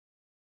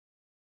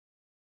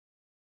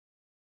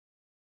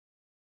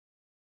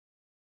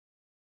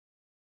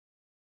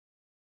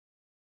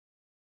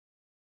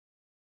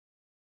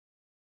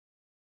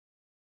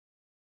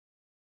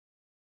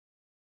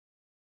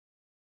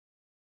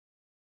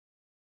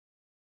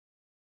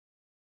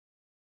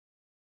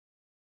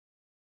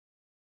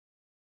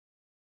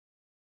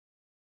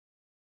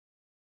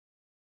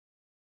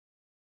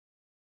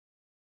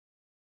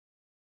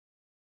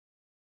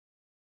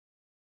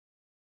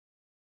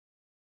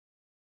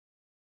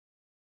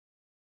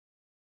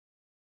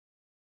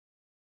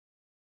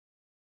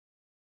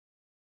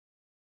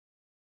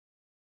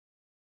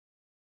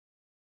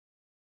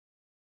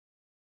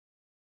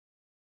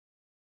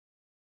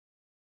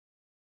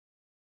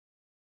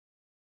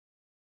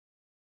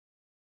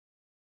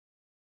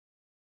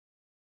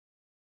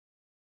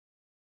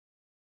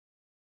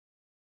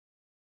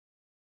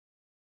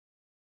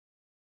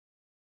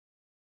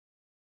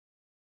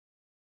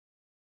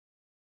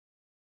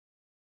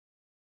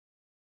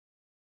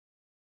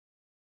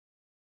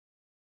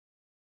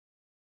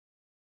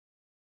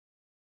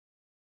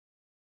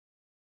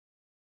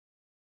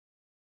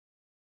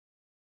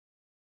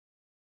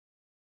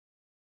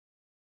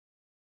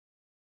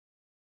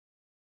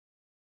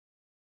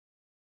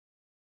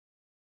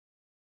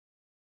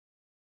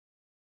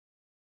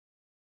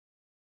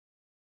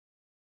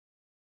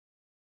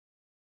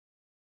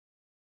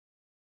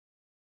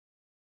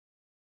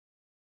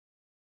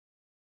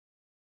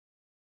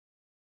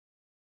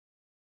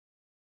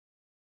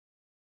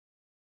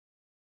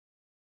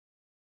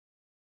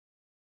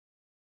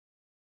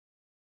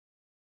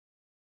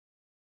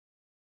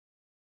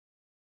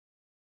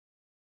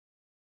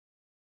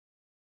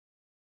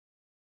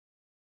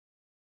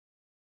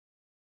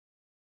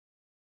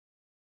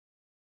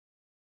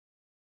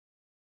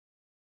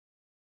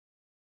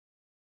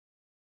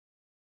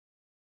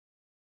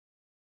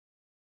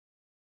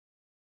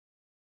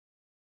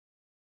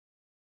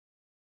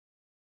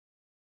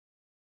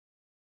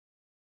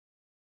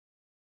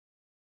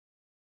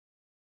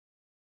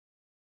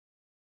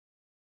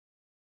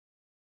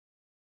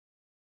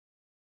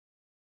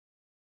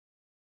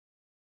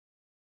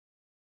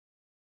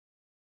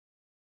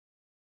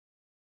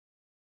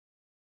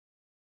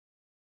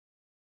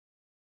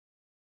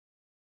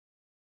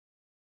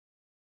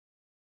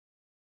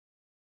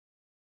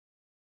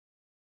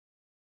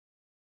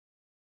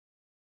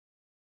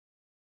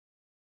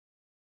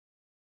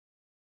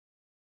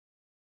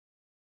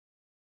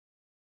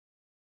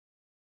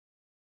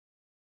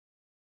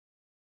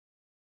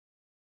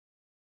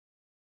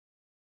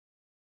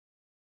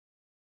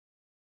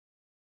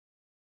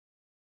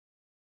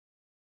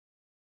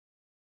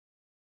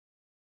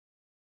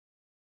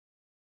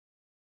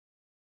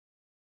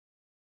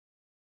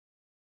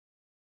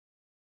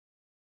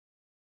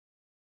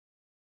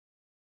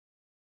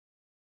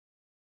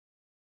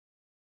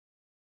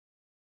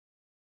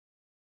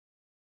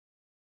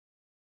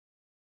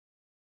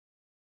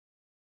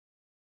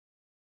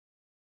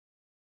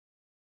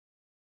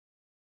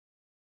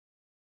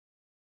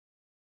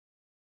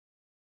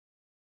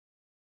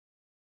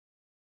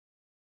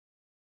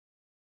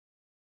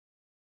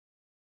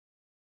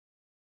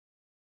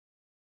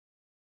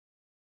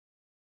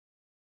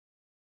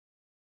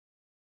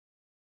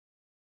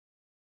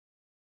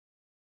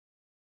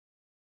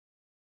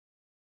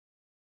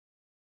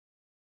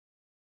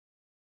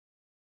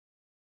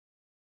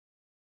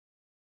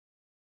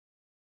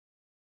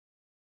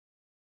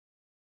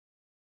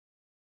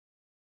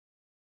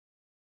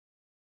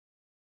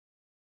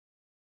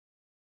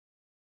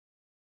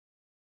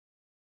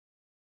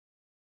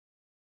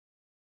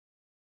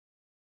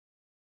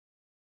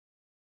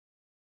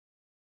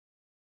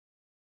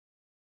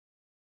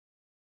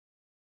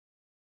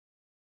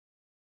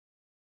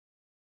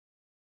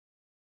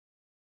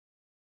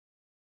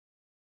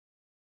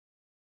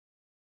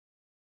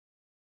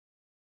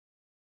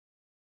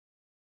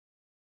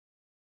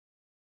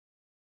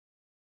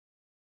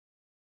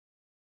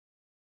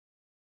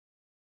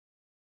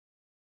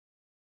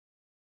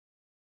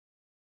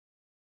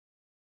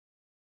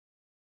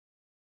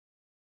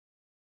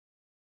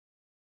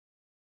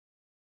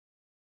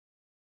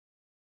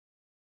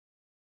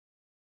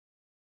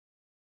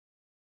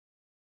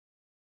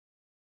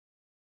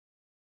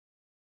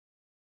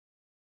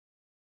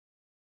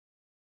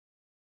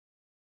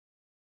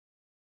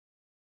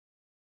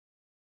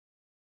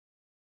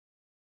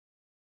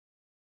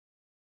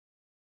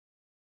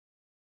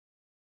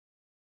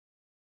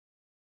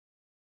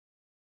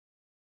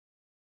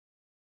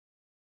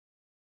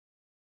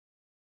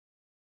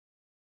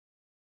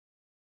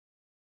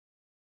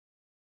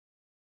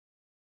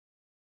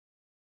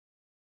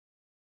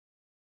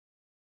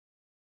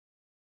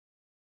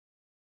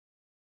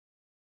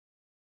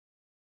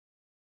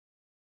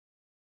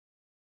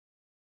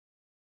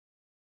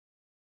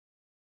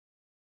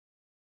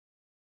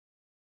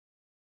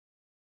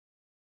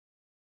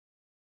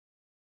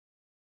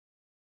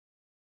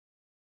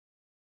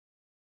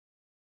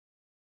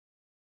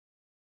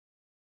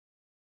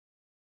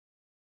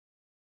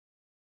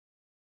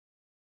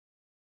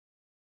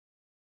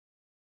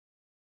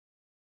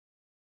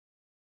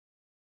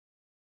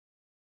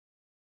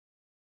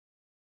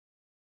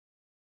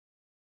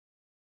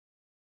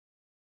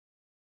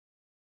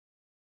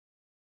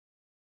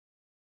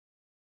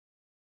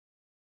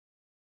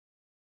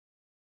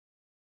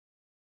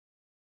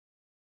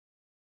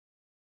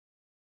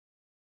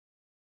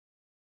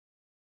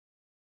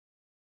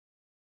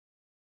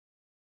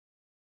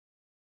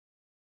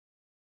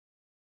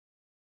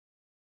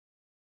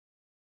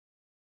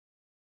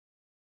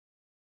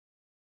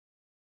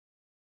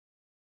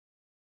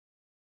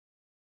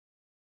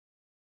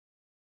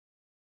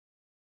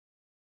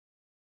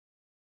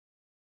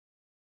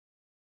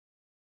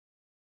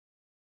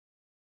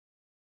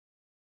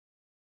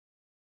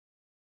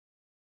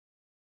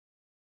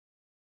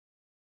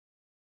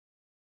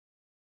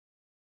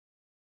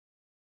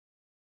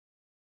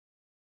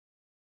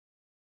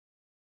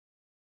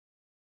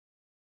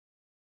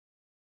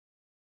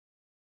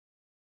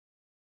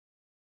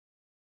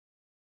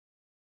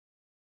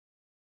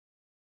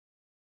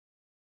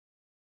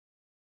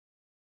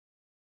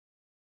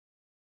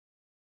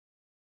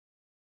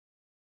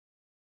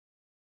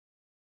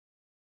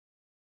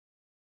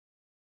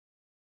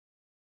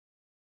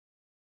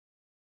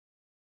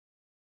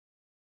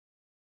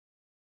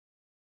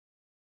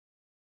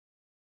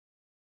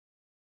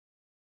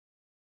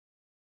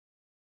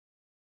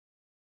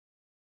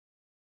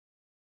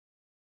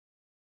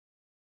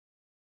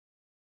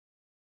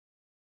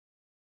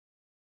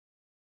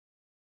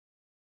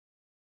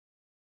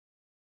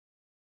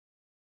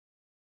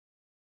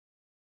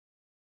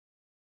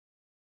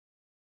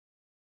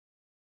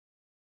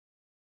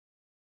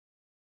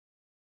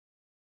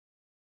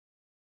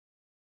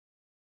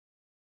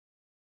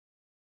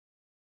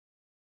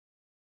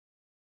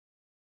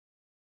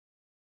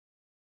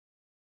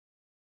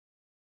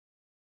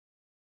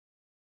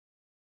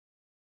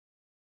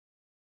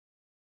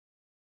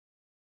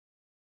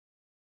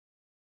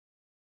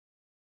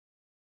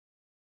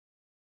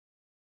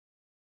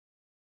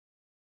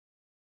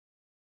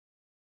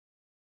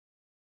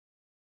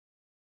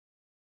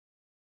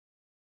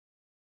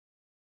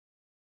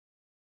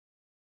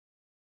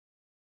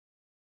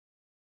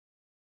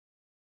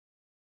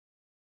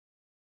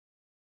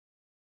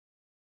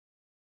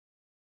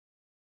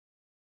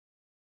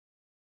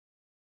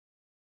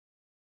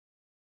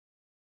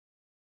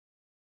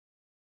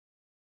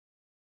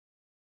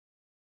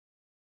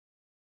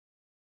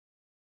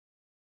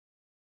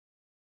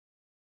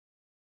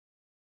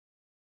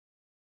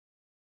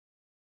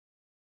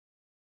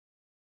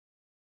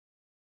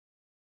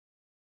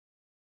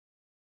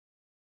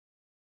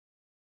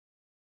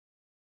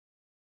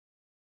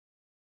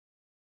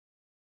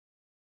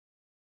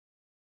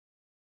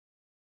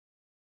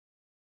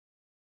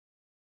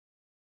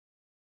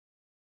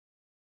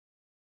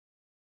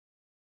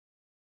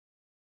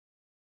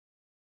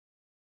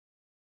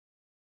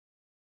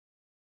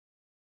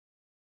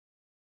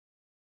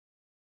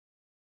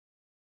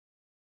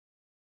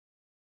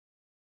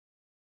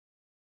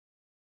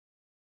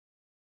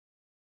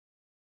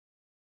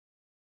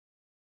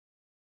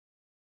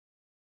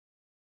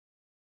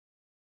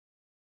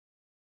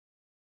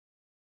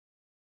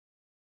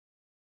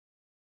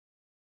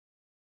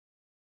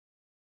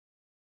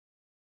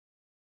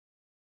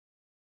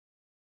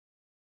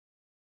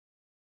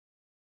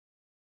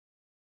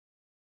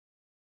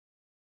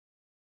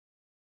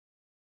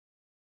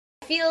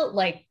 feel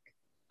like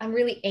I'm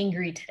really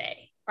angry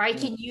today, or I Mm-hmm.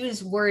 can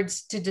use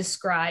words to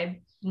describe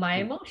my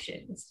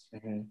emotions.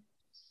 Mm-hmm.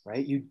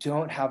 Right? You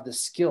don't have the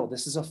skill.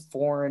 This is a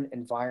foreign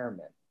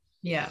environment.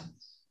 Yeah.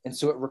 And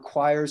so it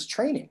requires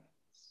training.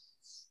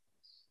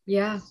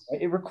 Yeah.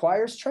 Right? It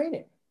requires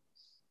training.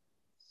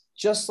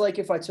 Just like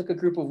if I took a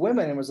group of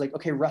women and was like,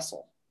 okay,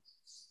 wrestle.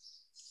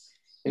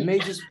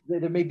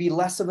 There may be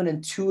less of an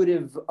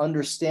intuitive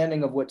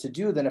understanding of what to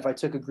do than if I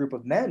took a group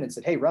of men and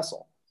said, hey,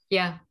 wrestle.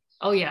 Yeah.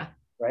 Oh, yeah.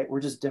 Right?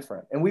 We're just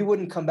different. And we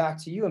wouldn't come back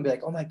to you and be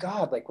like, oh my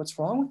God, like what's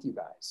wrong with you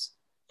guys?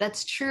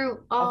 That's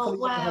true. How come Oh, you don't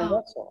know how to wow.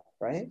 wrestle?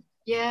 Right?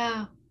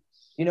 Yeah.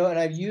 You know, and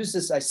I've used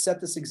this, I set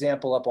this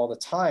example up all the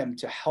time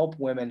to help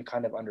women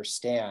kind of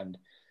understand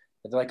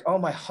that they're like, oh,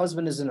 my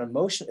husband is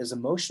as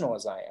emotional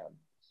as I am.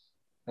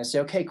 And I say,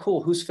 okay,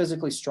 cool. Who's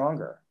physically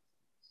stronger?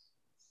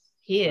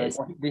 He They're like, is.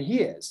 well, he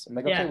is. I'm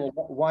like, okay, Yeah. well,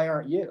 why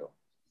aren't you?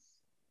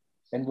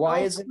 And Oh,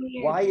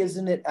 weird. why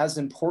isn't it as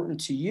important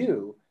to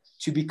you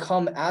to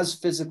become as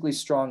physically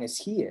strong as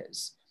he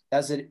is,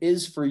 as it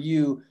is for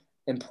you,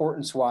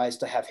 importance wise,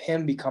 to have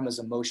him become as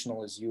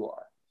emotional as you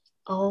are?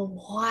 Oh,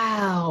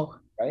 wow.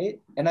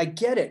 Right? And I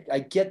get it. I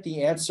get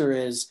the answer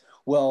is,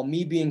 well,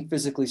 me being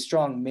physically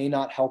strong may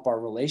not help our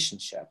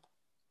relationship.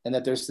 And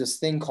that there's this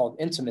thing called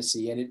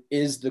intimacy, and it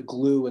is the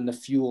glue and the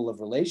fuel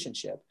of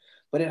relationship.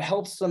 But it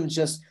helps them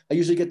just, I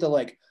usually get the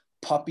like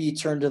puppy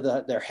turn to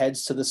their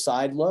heads to the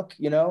side look,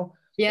 you know?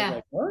 They're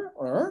Yeah.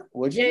 like,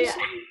 what'd you Yeah. just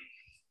Yeah.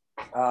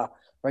 say?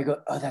 Where I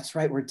go, oh, that's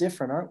right. We're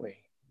different, aren't we?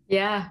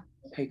 Yeah.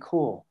 Okay,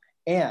 cool.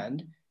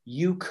 And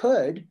you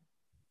could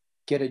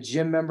get a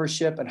gym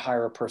membership and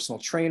hire a personal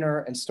trainer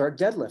and start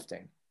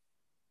deadlifting.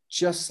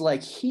 Just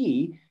like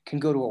he can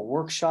go to a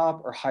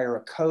workshop or hire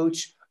a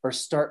coach or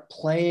start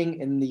playing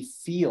in the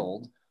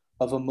field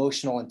of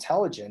emotional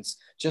intelligence,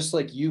 just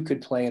like you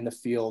could play in the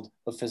field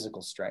of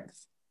physical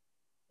strength.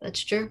 That's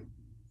true.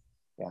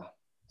 Yeah.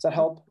 Does that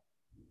help?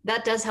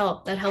 That does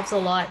help. That helps a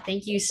lot.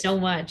 Thank you so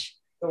much.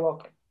 You're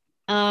welcome.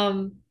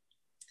 Um,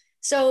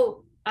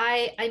 so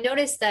I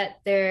noticed that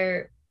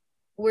there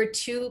were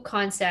two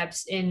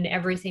concepts in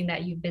everything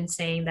that you've been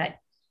saying that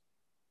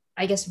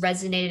I guess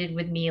resonated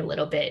with me a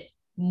little bit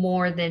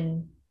more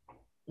than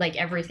like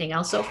everything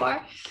else so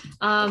far.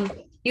 Um,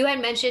 you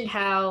had mentioned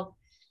how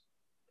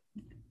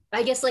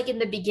I guess like in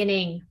the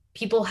beginning,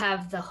 people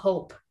have the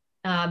hope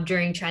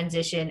during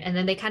transition, and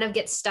then they kind of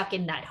get stuck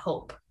in that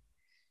hope,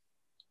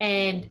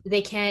 and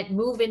they can't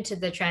move into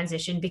the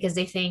transition because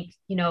they think,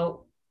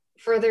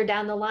 further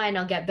down the line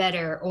I'll get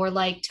better, or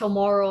like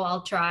tomorrow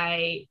I'll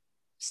try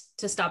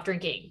to stop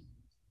drinking.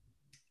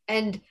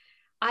 And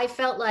I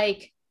felt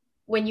like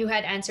when you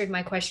had answered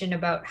my question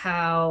about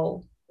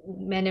how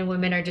men and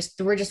women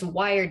we're just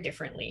wired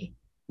differently,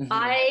 Mm-hmm.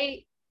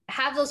 I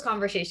have those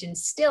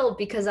conversations still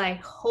because I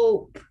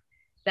hope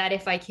that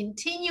if I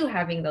continue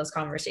having those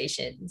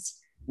conversations,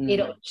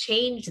 it'll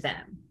change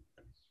them.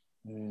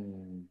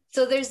 Mm-hmm.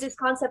 So there's this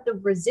concept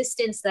of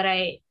resistance that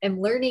I am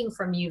learning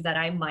from you that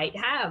I might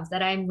have,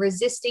 that I'm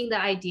resisting the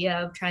idea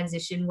of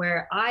transition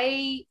where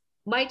I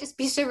might just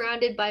be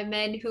surrounded by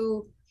men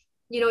who,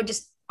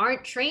 just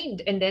aren't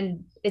trained. And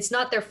then it's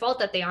not their fault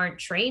that they aren't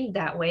trained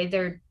that way.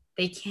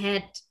 They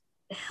can't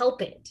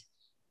help it.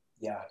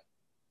 Yeah.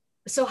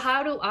 So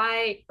how do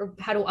I,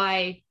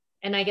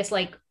 and I guess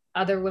like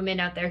other women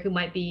out there who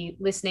might be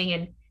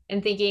listening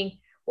and thinking,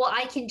 well,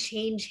 I can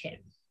change him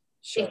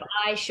if Sure.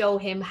 I show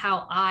him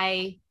how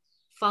I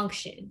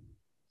function.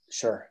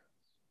 Sure.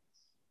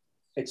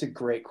 It's a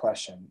great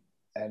question.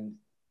 And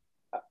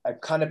I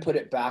kind of put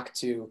it back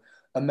to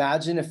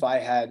imagine if I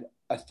had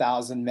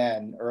 1,000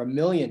 men or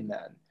 1,000,000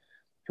 men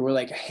who were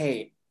like,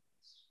 hey,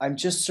 I'm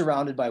just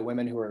surrounded by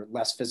women who are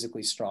less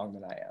physically strong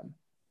than I am.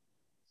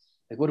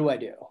 Like, what do I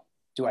do?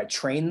 Do I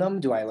train them?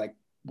 Do I like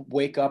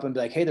wake up and be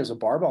like, hey, there's a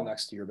barbell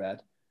next to your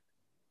bed?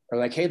 Or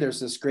like, hey, there's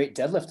this great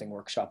deadlifting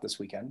workshop this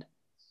weekend?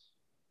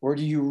 Or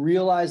do you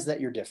realize that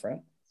you're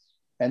different?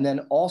 And then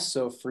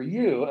also for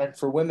you and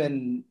for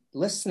women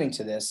listening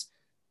to this,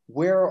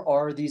 where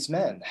are these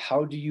men?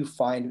 How do you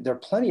find there are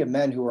plenty of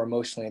men who are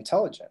emotionally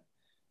intelligent?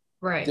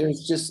 Right.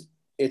 There's just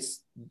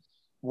it's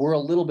we're a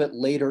little bit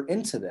later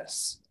into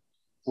this.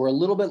 We're a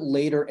little bit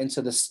later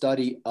into the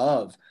study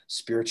of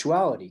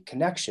spirituality,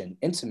 connection,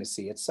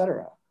 intimacy,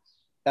 etc.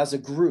 As a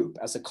group,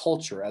 as a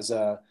culture, as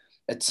a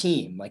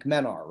team, like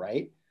men are,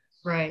 right?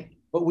 Right.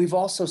 But we've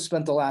also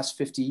spent the last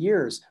 50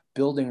 years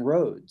building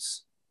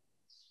roads,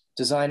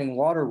 designing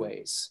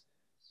waterways,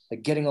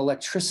 like getting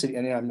electricity.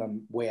 And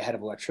I'm way ahead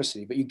of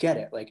electricity, but you get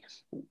it. Like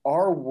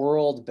our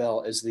world,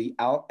 Bell, is the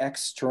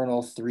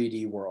external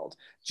 3D world.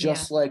 Yeah.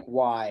 Just like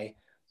why,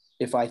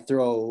 if I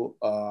throw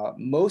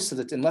most of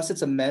it, unless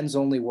it's a men's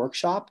only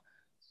workshop,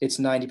 it's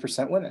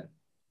 90% women.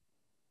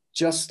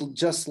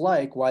 Just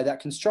like why that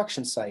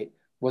construction site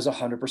was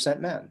 100%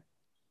 men.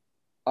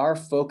 Our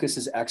focus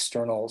is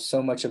external.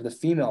 So much of the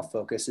female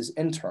focus is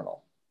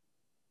internal.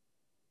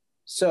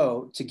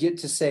 So to get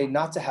to say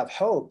not to have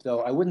hope,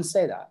 though, I wouldn't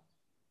say that.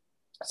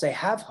 I'd say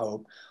have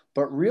hope,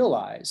 but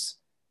realize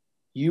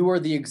you are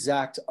the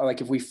exact,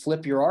 like if we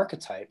flip your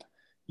archetype,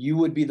 You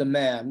would be the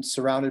man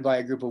surrounded by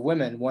a group of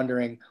women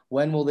wondering,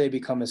 when will they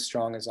become as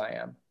strong as I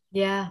am?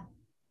 Yeah.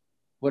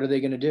 What are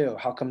they going to do?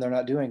 How come they're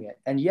not doing it?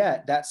 And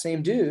yet, that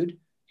same dude,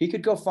 he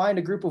could go find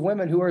a group of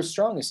women who are as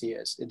strong as he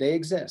is. They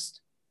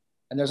exist.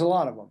 And there's a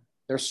lot of them.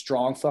 They're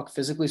strong,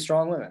 physically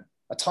strong women,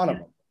 a ton of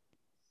Yeah. them,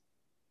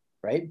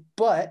 right?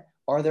 But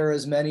are there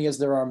as many as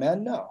there are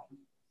men? No.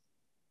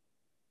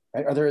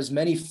 Right? Are there as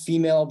many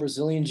female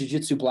Brazilian Jiu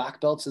Jitsu black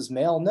belts as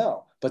male?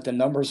 No. But the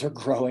numbers are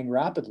growing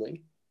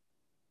rapidly.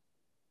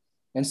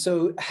 And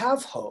so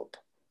have hope.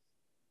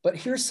 But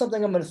here's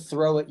something I'm going to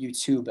throw at you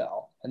too,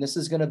 Belle. And this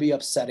is going to be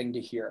upsetting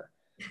to hear.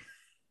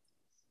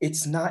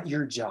 It's not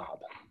your job.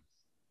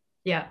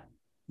 Yeah.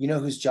 You know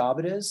whose job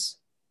it is?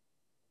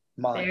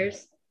 Mine.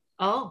 There's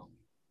oh.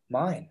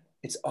 Mine.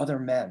 It's other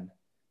men.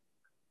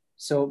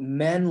 So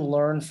men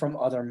learn from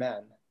other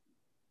men.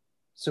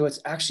 So it's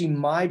actually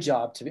my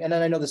job to be, and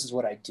then I know this is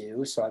what I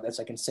do, so that's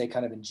I can say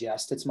kind of in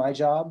jest, it's my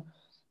job.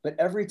 But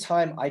every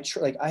time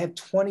like I have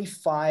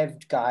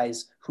 25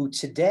 guys who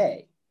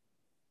today,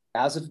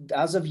 as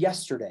of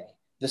yesterday,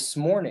 this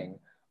morning,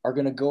 are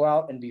going to go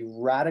out and be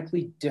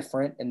radically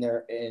different in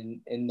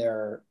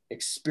their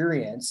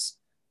experience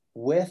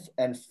with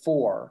and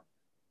for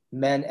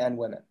men and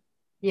women.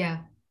 Yeah.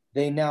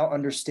 They now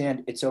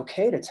understand it's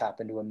okay to tap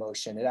into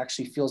emotion. It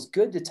actually feels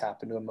good to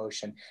tap into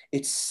emotion.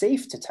 It's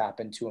safe to tap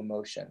into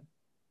emotion.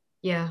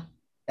 Yeah.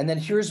 And then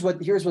here's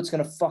what's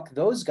going to fuck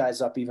those guys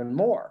up even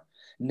more.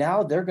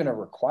 Now they're going to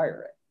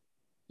require it,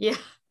 Yeah.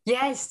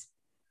 Yes.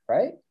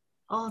 right?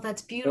 Oh,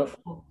 that's So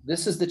beautiful.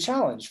 this is the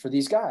challenge for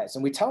these guys,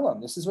 and we tell them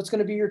this is what's going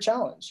to be your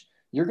challenge.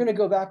 You're going to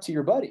go back to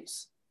your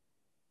buddies,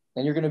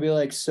 and you're going to be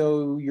like,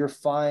 "So you're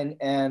fine,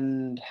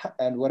 and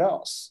what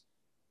else?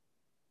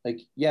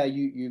 Like, yeah,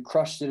 you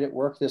crushed it at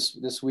work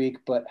this week,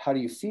 but how do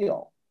you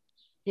feel?"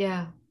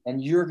 Yeah.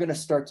 And you're going to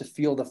start to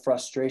feel the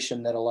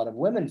frustration that a lot of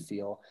women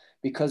feel,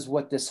 because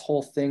what this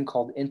whole thing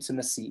called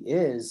intimacy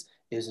is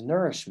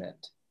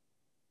nourishment.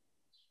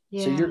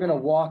 So Yeah. you're going to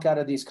walk out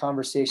of these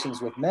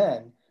conversations with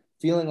men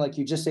feeling like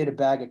you just ate a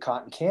bag of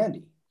cotton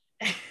candy.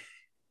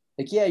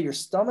 Like, yeah, your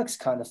stomach's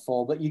kind of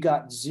full, but you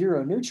got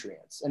zero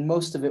nutrients, and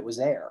most of it was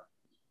air.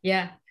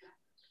 Yeah.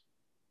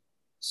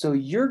 So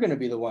you're going to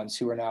be the ones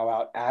who are now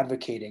out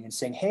advocating and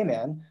saying, hey,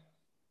 man,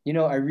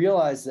 I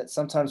realize that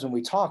sometimes when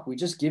we talk, we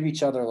just give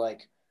each other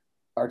like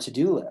our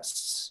to-do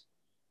lists.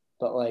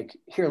 But like,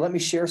 here, let me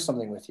share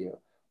something with you.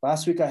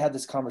 Last week, I had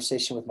this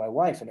conversation with my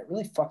wife, and it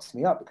really fucked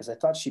me up because I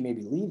thought she may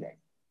be leaving.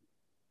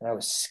 And I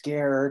was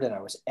scared and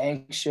I was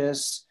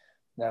anxious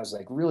and I was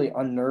like really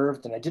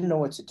unnerved and I didn't know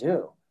what to do.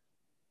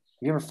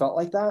 Have you ever felt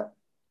like that?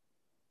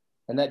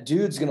 And that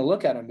dude's going to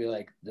look at him and be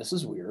like, this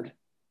is weird.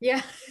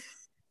 Yeah.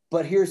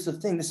 But here's the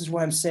thing. This is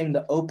why I'm saying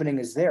the opening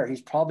is there.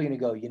 He's probably going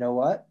to go, you know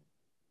what?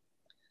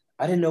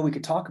 I didn't know we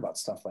could talk about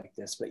stuff like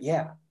this, but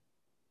yeah,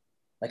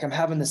 like I'm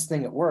having this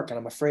thing at work and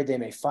I'm afraid they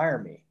may fire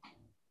me.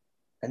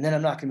 And then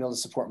I'm not going to be able to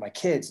support my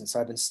kids. And so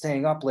I've been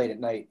staying up late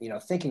at night,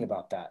 thinking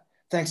about that.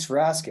 Thanks for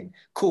asking.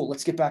 Cool.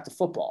 Let's get back to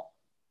football.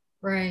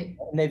 Right.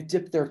 And they've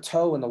dipped their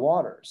toe in the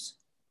waters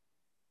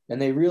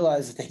and they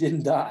realize that they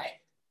didn't die.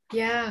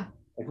 Yeah.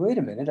 Like, wait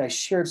a minute, I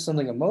shared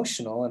something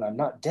emotional and I'm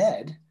not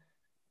dead.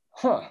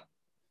 Huh.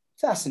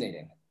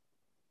 Fascinating.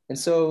 And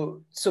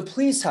so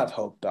please have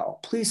hope, Belle.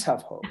 Please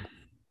have hope.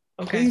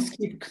 Okay.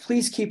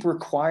 Please keep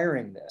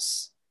requiring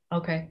this.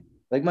 Okay.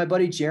 Like my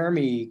buddy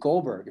Jeremy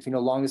Goldberg, if you know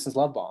long distance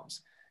love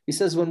bombs, he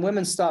says when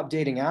women stop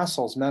dating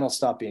assholes, men will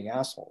stop being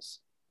assholes.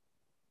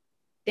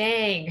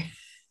 Dang.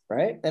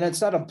 Right? And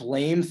it's not a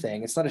blame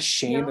thing. It's not a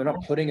shame. They're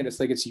not No. putting it. It's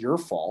like it's your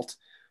fault.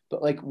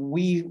 But like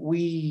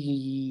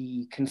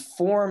we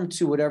conform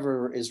to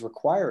whatever is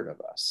required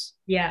of us,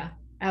 Yeah.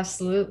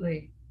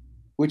 Absolutely.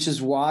 which is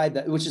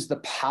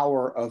the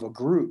power of a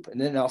group. And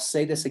then I'll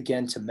say this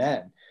again to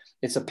men: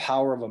 it's a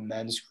power of a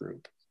men's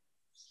group.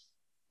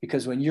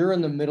 Because when you're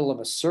in the middle of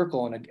a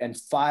circle and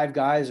five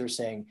guys are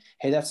saying,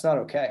 "Hey, that's not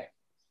okay.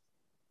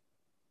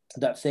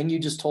 That thing you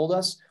just told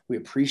us, we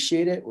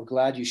appreciate it. We're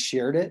glad you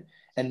shared it.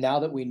 And now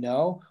that we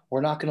know,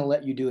 we're not going to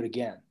let you do it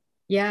again."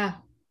 Yeah.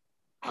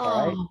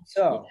 All right. Oh. Yeah.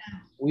 So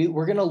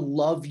we're going to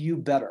love you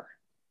better.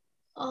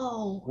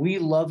 Oh. We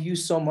love you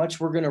so much,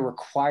 we're going to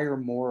require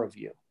more of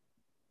you.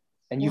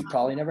 And you've Wow.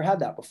 probably never had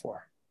that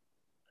before.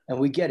 And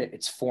we get it.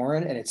 It's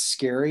foreign and it's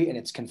scary and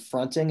it's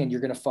confronting and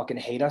you're going to fucking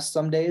hate us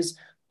some days.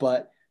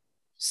 But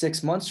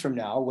 6 months from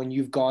now, when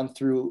you've gone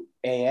through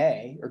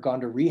AA or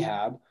gone to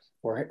rehab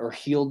or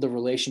healed the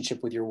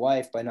relationship with your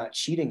wife by not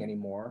cheating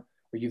anymore,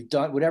 or you've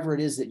done whatever it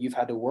is that you've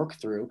had to work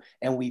through,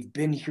 and we've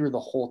been here the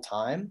whole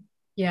time,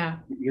 Yeah.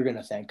 you're going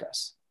to thank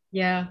us.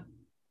 Yeah.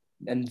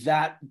 And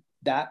that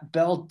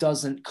bell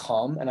doesn't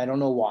come, and I don't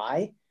know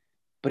why,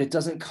 but it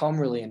doesn't come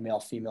really in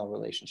male-female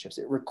relationships.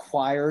 It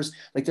requires,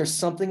 like, there's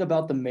something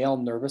about the male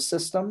nervous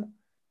system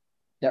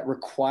that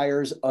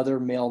requires other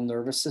male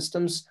nervous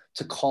systems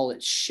to call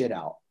it shit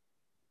out,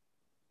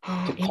 to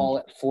Oh. call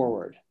it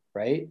forward,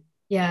 right?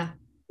 Yeah.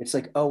 It's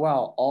like, oh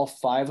wow, all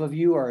five of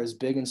you are as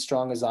big and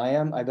strong as I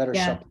am. I better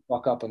Yeah. shut the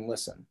fuck up and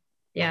listen.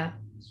 Yeah.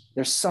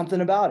 There's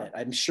something about it.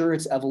 I'm sure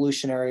it's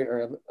evolutionary,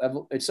 or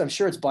I'm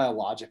sure it's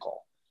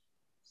biological.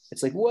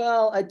 It's like,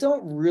 well, I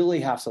don't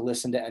really have to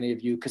listen to any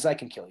of you because I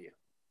can kill you.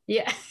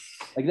 Yeah.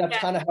 Like that's Yeah.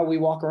 kind of how we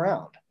walk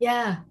around.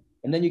 Yeah.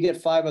 And then you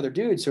get five other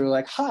dudes who are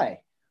like,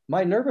 hi,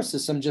 my nervous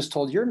system just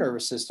told your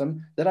nervous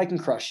system that I can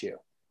crush you.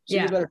 So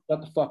you Yeah. better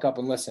shut the fuck up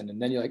and listen.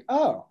 And then you're like,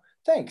 oh,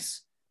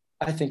 thanks.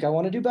 I think I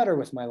want to do better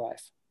with my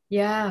life.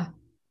 Yeah.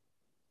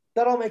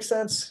 That all makes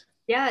sense.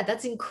 Yeah,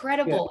 that's Yeah.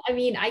 incredible. I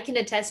mean, I can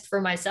attest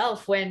for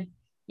myself when,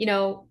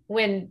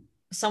 when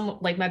some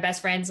like my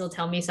best friends will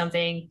tell me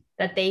something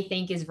that they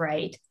think is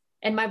right.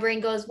 And my brain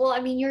goes, well, I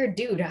mean, you're a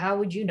dude. How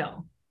would you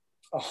know?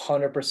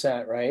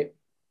 100%, right?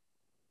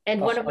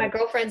 And one of my 100.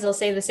 girlfriends will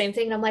say the same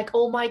thing. And I'm like,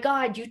 oh my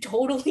God, you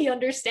totally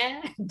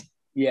understand.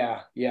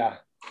 Yeah, yeah.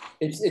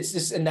 It's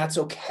just, and that's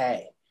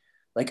okay.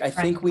 Like I Right.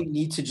 think we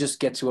need to just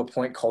get to a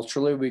point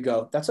culturally where we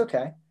go, that's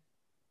okay.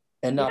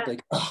 And not Yeah. be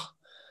like, oh,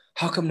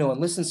 how come no one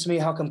listens to me?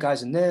 How come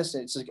guys in this?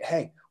 And it's like,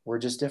 hey, we're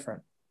just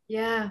different.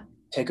 Yeah.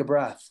 Take a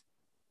breath.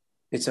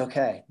 It's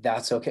okay.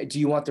 That's okay. Do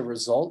you want the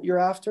result you're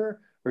after,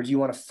 or do you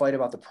want to fight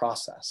about the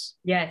process?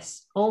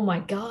 Yes. Oh my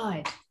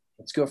God.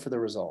 Let's go for the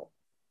result.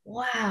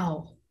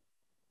 Wow.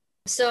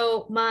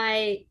 So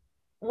my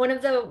one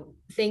of the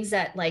things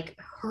that like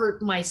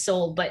hurt my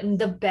soul, but in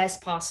the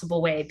best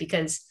possible way,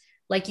 because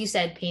like you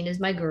said, pain is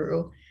my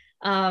guru.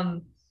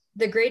 Um,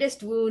 the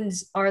greatest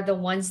wounds are the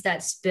ones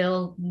that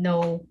spill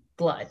no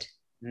blood.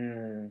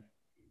 Mm,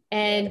 yeah,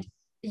 And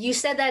you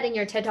said that in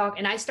your TED talk,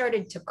 and I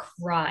started to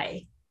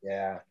cry.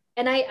 yeah,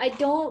 And I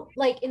don't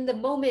like in the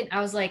moment,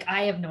 I was like,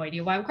 I have no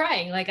idea why I'm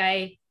crying. Like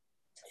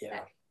yeah,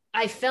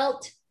 I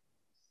felt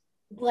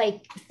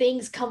like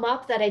things come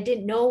up that I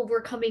didn't know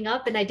were coming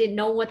up and I didn't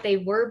know what they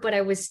were, but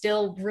I was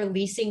still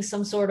releasing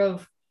some sort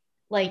of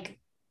like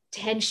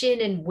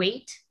tension and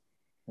weight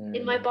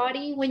in my mm,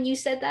 body when you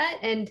said that.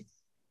 And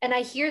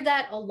I hear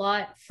that a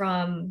lot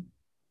from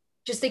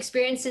just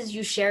experiences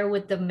you share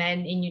with the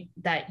men in you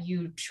that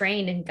you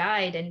train and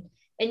guide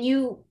and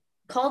you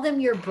call them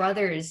your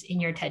brothers in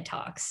your TED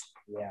Talks.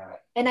 yeah,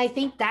 And I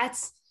think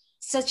that's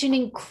such an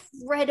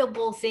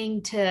incredible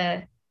thing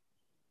to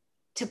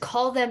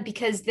call them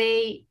because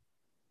they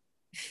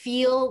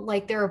feel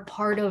like they're a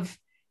part of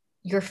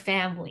your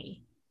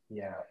family.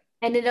 yeah,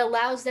 And it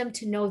allows them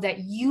to know that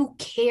you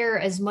care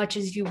as much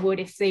as you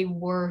would if they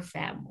were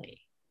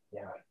family.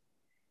 yeah.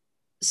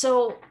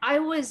 So I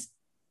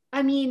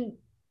mean,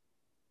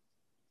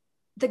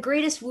 the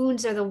greatest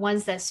wounds are the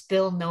ones that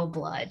spill no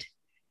blood.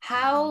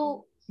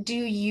 How do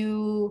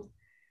you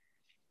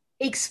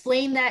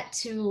explain that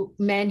to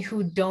men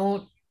who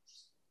don't,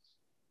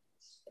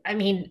 I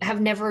mean,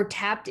 have never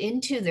tapped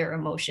into their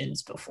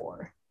emotions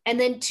before? And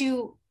then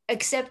to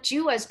accept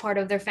you as part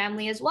of their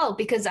family as well,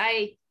 because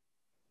I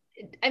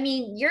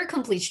mean, you're a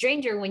complete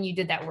stranger when you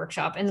did that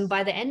workshop. And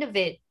by the end of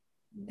it,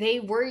 they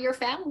were your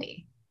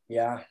family.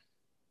 Yeah.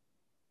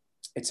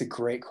 It's a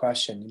great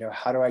question.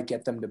 How do I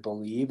get them to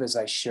believe as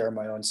I share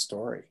my own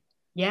story?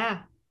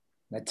 Yeah.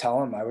 And I tell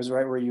them I was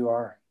right where you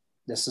are.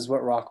 This is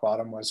what rock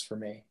bottom was for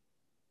me.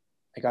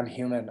 Like I'm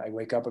human. I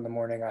wake up in the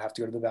morning. I have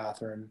to go to the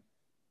bathroom.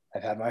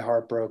 I've had my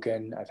heart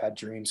broken. I've had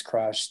dreams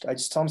crushed. I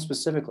just tell them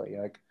specifically,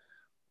 like,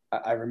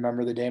 I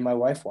remember the day my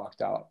wife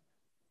walked out.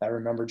 I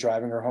remember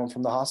driving her home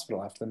from the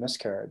hospital after the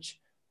miscarriage.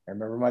 I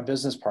remember my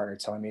business partner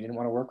telling me he didn't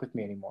want to work with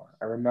me anymore.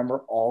 I remember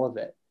all of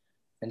it.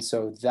 And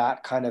so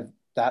that kind of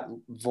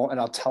and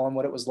I'll tell him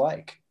what it was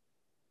like.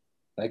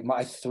 Like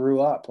I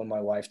threw up when my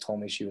wife told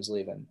me she was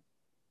leaving.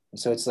 And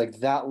so it's like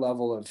that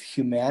level of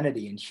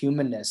humanity and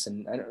humanness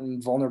and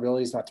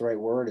vulnerability is not the right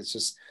word. It's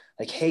just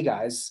like, hey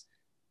guys,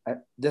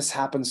 this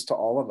happens to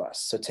all of us.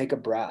 So take a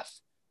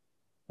breath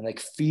and like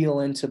feel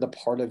into the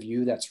part of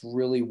you that's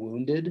really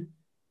wounded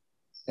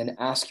and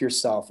ask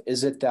yourself,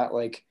 is it that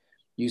like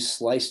you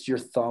sliced your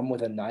thumb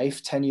with a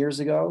knife 10 years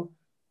ago?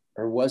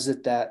 Or was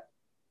it that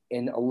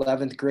in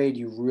 11th grade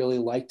you really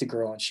liked a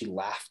girl and she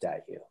laughed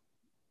at you?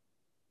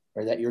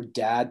 Or that your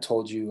dad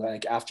told you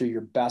like after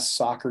your best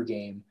soccer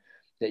game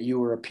that you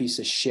were a piece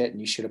of shit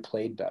and you should have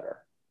played better?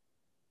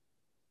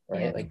 Yeah.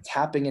 Right? Like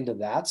tapping into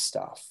that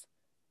stuff.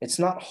 It's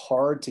not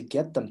hard to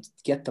get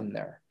them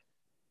there.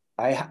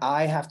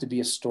 I have to be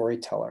a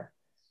storyteller.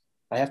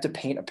 I have to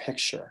paint a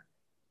picture.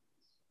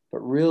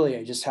 But really,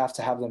 I just have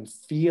to have them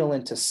feel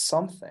into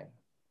something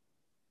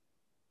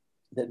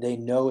that they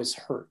know is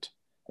hurt.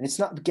 And it's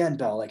not, again,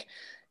 Bell, like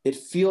it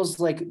feels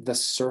like the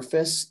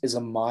surface is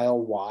a mile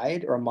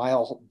wide or a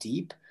mile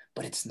deep,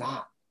 but it's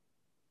not.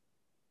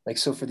 Like,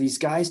 so for these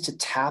guys to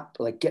tap,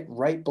 like get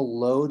right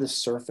below the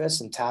surface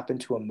and tap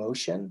into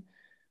emotion,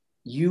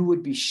 you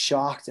would be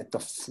shocked at the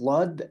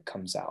flood that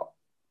comes out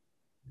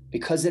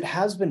because it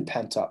has been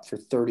pent up for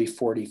 30,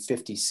 40,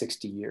 50,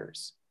 60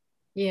 years.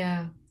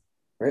 Yeah.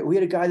 Right? We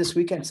had a guy this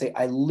weekend say,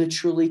 I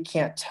literally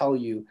can't tell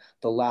you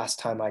the last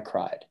time I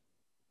cried.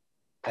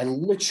 I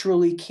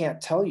literally can't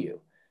tell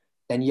you.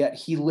 And yet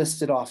he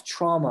listed off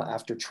trauma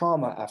after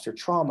trauma after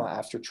trauma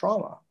after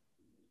trauma,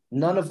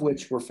 none of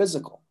which were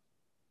physical.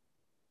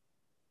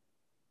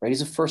 Right?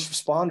 He's a first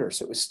responder.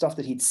 So it was stuff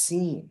that he'd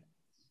seen.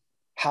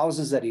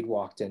 houses that he'd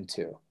walked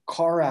into,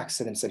 car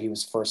accidents that he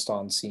was first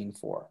on scene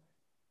for,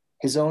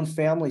 his own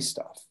family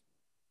stuff,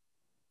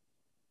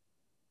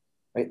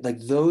 right? Like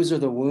those are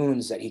the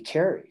wounds that he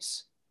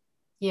carries.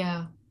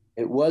 Yeah.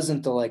 It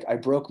wasn't the like, I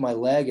broke my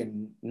leg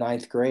in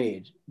ninth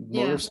grade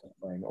Yeah.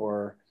 motorcycling,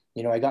 or,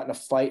 I got in a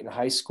fight in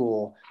high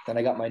school, then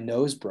I got my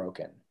nose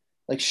broken.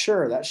 Like,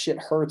 sure, that shit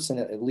hurts and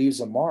it leaves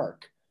a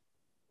mark,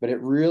 but it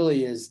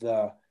really is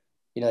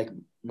like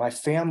my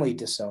family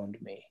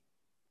disowned me.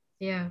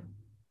 Yeah.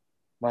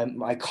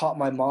 I caught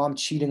my mom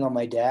cheating on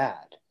my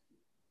dad,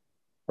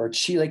 or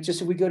cheat, like,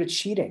 just if we go to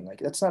cheating, like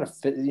that's not a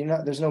fit,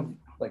 there's no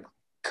like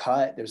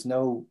cut, there's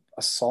no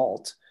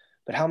assault,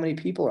 but how many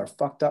people are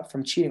fucked up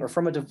from cheating or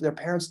from their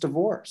parents'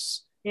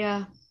 divorce?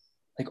 Yeah.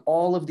 Like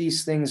all of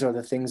these things are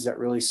the things that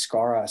really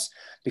scar us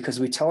because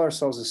we tell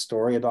ourselves a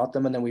story about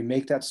them and then we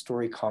make that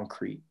story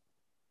concrete.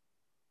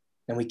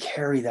 And we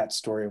carry that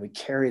story and we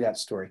carry that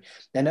story.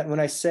 And when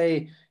I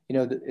say,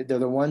 they're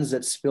the ones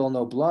that spill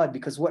no blood,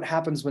 because what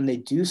happens when they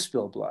do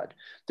spill blood?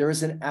 There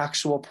is an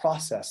actual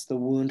process. The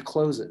wound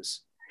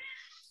closes,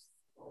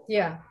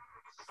 Yeah.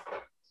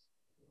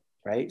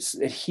 right?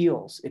 It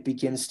heals, it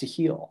begins to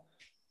heal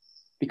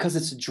because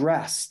it's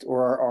addressed,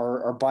 or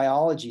our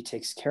biology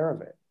takes care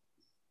of it.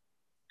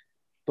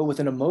 But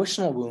with an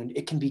emotional wound,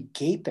 it can be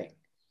gaping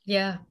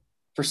Yeah.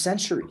 for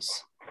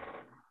centuries.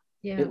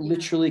 Yeah. It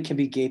literally can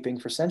be gaping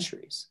for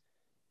centuries.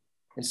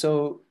 And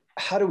so,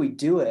 how do we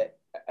do it?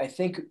 I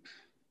think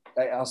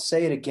I'll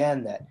say it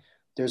again, that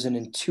there's an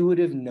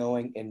intuitive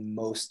knowing in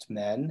most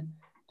men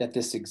that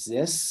this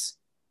exists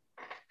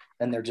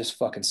and they're just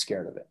fucking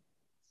scared of it.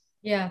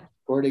 Yeah.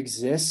 Or it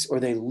exists, or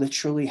they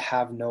literally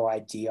have no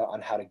idea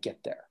on how to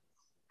get there.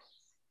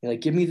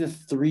 Like, give me the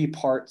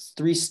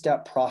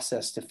 3-step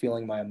process to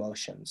feeling my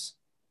emotions.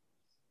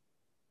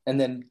 And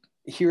then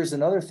here's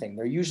another thing,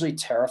 they're usually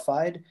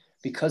terrified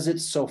because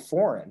it's so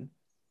foreign.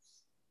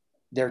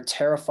 They're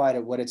terrified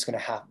of what's going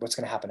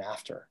to happen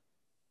after.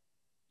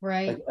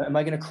 Like, Right. am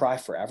I going to cry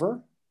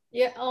forever?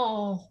 Yeah.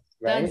 Oh,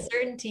 the Right?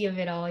 uncertainty of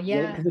it all. Right?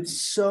 Yeah. Because it's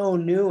so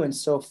new and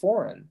so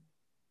foreign.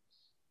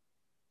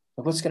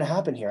 Like, what's going to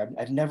happen here?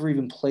 I've never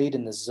even played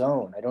in the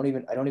zone. I don't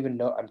even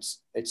know.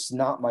 It's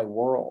not my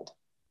world.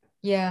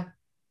 Yeah.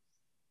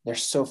 They're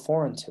so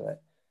foreign to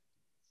it.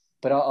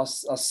 But I'll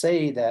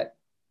say that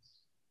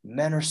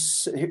men are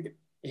so,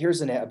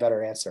 here's a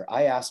better answer.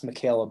 I asked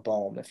Michaela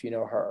Boehm, if you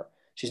know her.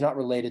 She's not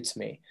related to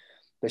me,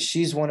 but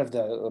she's one of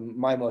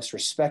my most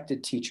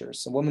respected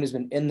teachers. A woman who's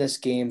been in this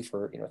game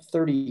for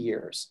 30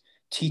 years,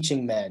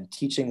 teaching men,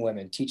 teaching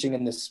women, teaching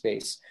in this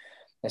space.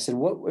 I said,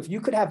 what if you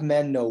could have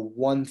men know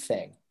one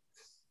thing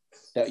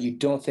that you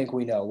don't think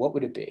we know? What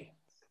would it be?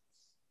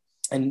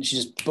 And she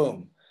just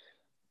boom.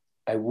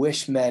 I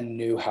wish men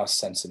knew how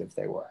sensitive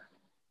they were.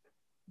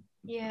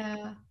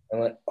 Yeah. I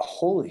went,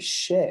 holy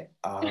shit.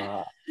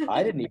 I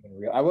didn't even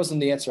realize. I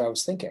wasn't the answer I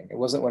was thinking. It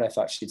wasn't what I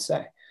thought she'd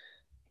say.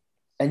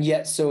 And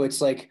yet, so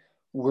it's like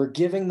we're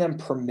giving them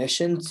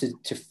permission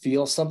to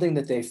feel something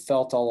that they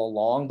felt all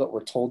along, but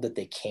we're told that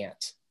they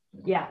can't.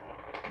 Yeah.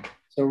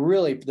 So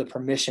really, the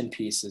permission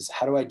piece is,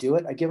 how do I do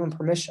it? I give them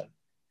permission,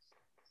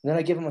 and then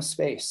I give them a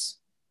space,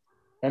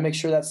 and I make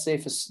sure that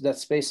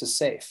space is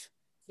safe,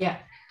 Yeah.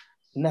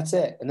 and that's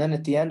it. And then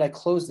at the end, I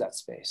close that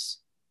space.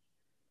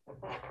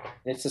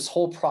 It's this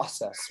whole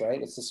process,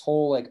 right? It's this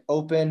whole like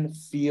open,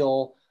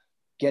 feel,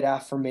 get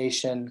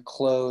affirmation,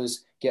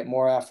 close, get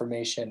more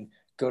affirmation,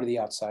 go to the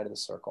outside of the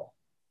circle.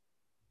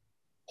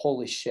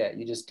 Holy shit,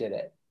 you just did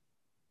it.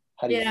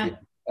 How do you Yeah. feel?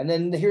 And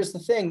then here's the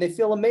thing, they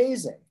feel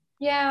amazing,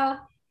 Yeah.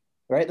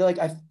 right? They're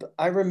like,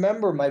 I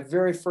remember my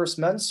very first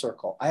men's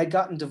circle. I had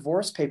gotten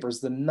divorce papers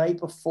the night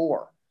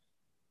before.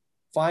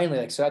 Finally,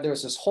 like, so there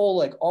was this whole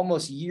like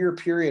almost year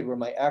period where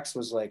my ex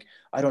was like,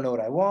 I don't know what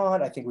I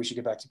want. I think we should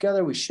get back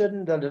together. We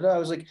shouldn't. Da, da, da. I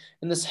was like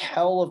in this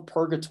hell of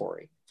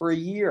purgatory for a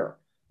year.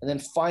 And then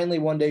finally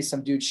one day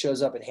some dude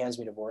shows up and hands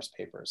me divorce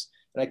papers.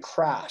 And I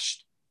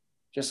crashed.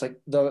 Just like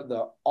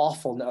the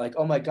awful, like,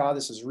 oh my God,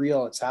 this is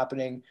real. It's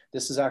happening.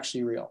 This is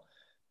actually real.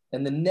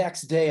 And the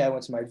next day I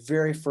went to my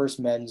very first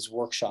men's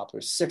workshop. There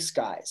was 6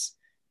 guys.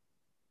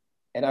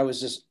 And I was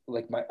just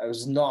like, I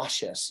was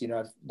nauseous,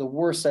 the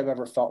worst I've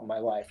ever felt in my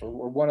life,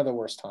 or one of the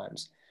worst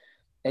times.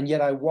 And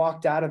yet I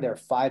walked out of there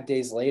 5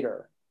 days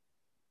later,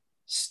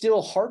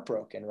 still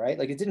heartbroken, right?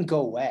 Like, it didn't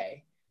go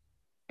away,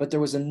 but there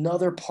was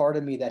another part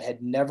of me that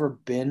had never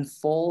been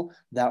full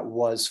that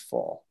was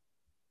full.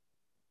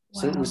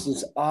 So it was Wow.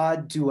 this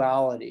odd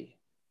duality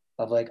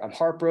of like, I'm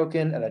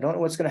heartbroken and I don't know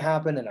what's going to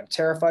happen. And I'm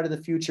terrified of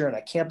the future. And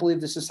I can't believe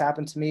this has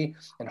happened to me.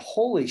 And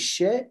holy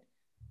shit,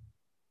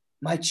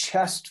 my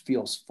chest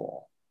feels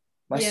full.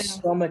 My Yeah.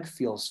 stomach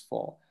feels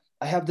full.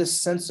 I have this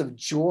sense of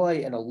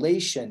joy and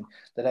elation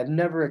that I've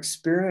never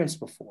experienced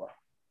before.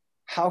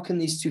 How can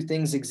these two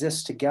things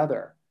exist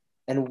together?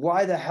 And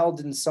why the hell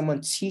didn't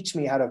someone teach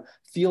me how to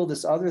feel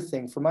this other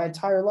thing for my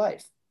entire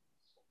life?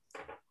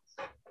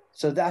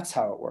 So that's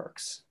how it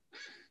works.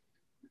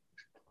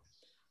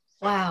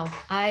 Wow.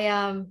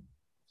 I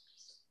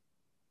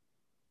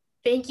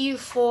thank you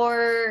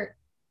for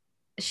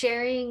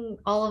sharing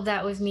all of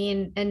that with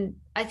me. And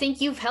I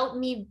think you've helped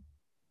me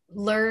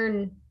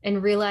learn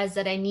and realize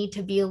that I need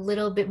to be a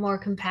little bit more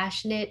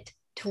compassionate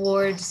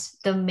towards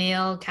the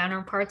male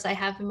counterparts I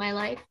have in my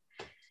life.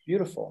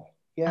 Beautiful.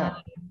 Uh, Yeah.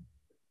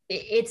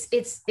 it's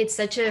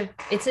such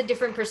it's a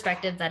different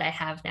perspective that I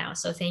have now.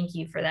 So thank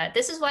you for that.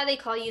 This is why they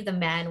call you the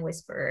man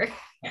whisperer.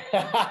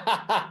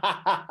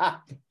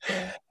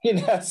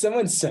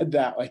 Someone said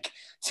that like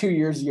 2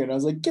 years ago, and I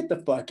was like, get the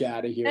fuck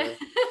out of here.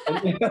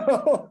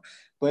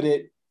 But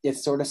it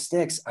sort of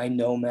sticks. I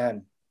know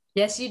men.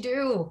 Yes, you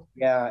do.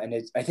 Yeah, and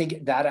I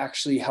think that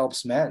actually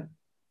helps men.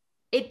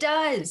 It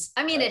does.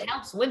 I mean, Right? it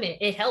helps women.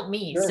 It helped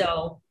me. Sure.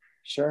 So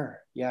Sure.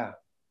 Yeah.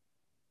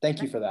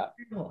 Thank you for that.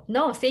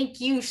 no, thank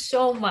you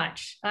so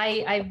much.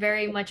 I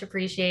very much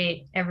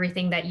appreciate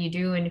everything that you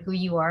do and who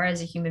you are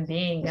as a human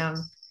being.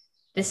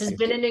 This Thank has you.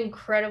 been an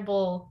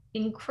incredible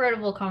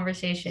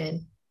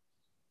conversation.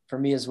 For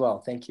me as well.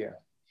 Thank you.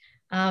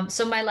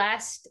 So my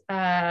last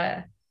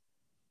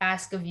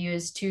ask of you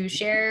is to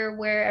share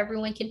where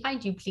everyone can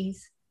find you,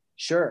 please.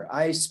 Sure.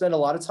 I spend a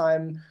lot of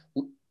time,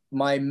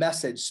 my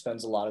message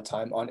spends a lot of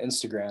time on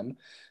Instagram,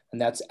 and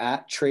that's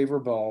at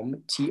Traver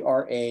Boehm,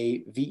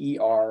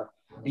 TraverBoehm,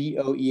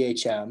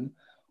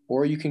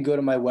 or you can go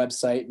to my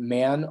website,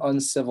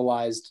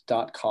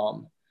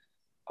 manuncivilized.com.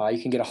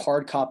 You can get a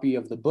hard copy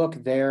of the book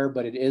there,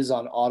 but it is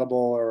on Audible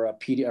or a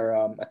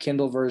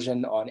Kindle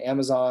version on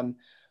Amazon.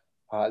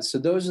 So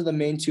those are the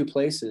main two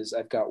places.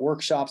 I've got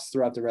workshops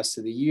throughout the rest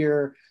of the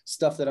year,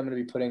 stuff that I'm going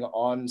to be putting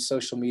on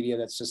social media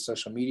that's just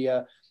social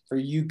media. For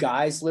you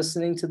guys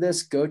listening to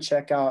this, go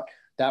check out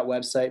that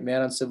website,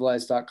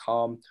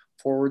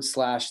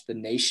 manuncivilized.com/the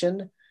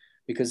nation,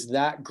 because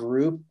that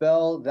group,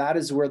 Belle, that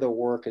is where the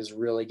work is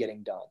really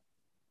getting done.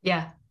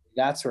 Yeah.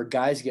 That's where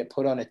guys get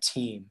put on a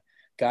team.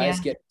 Guys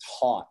Yeah. get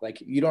taught. Like,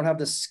 you don't have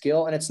the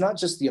skill, and it's not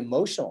just the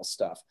emotional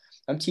stuff.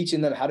 I'm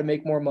teaching them how to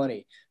make more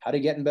money, how to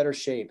get in better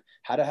shape,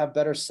 how to have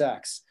better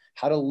sex,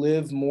 how to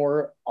live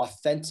more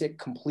authentic,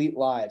 complete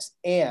lives,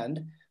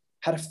 and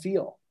how to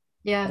feel,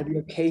 how Yeah. to be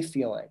okay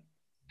feeling,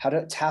 how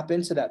to tap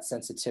into that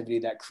sensitivity,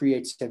 that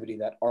creativity,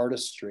 that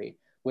artistry,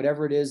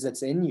 whatever it is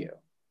that's in you,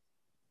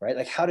 right?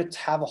 Like, how to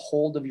have a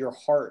hold of your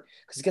heart.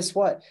 Because guess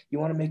what? You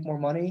want to make more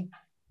money?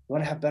 You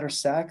want to have better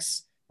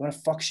sex? You want to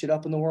fuck shit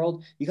up in the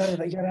world? You gotta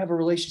have a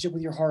relationship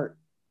with your heart.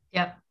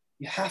 Yeah.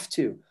 You have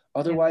to. Yeah.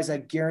 Otherwise, I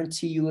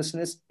guarantee you, listen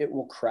to this, it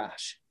will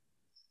crash.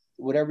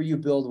 Whatever you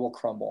build will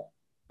crumble,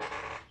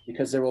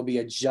 because there will be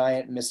a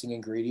giant missing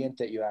ingredient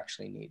that you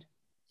actually need.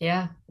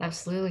 Yeah,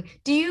 absolutely.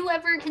 Do you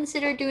ever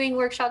consider doing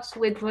workshops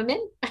with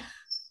women?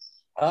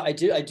 I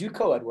do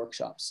co-ed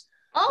workshops.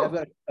 I have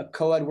Oh, a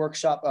co-ed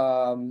workshop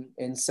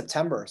in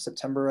September,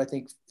 I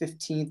think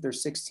 15th or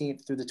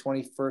 16th through the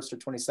 21st or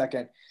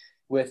 22nd,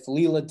 with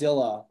Leela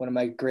Dilla, one of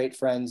my great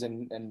friends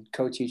and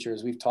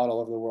co-teachers. We've taught all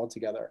over the world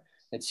together.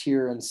 It's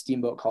here in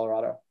Steamboat,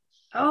 Colorado.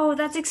 oh,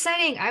 that's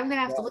exciting. I'm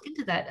gonna have to Yeah. look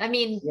into that. I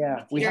mean,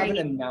 Yeah, we considering haven't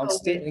it's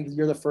announced it. I COVID. think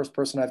you're the first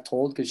person I've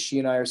told, because she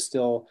and I are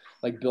still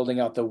like building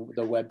out the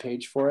web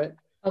page for it.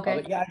 Okay.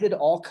 But yeah, I did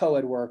all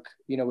co-ed work,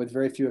 with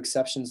very few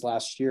exceptions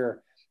last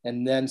year,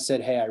 and then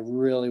said, hey, I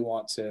really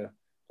want to.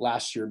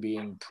 Last year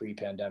being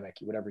pre-pandemic,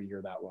 whatever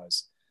year that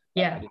was, I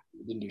Yeah.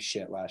 didn't do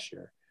shit last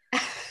year.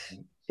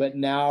 But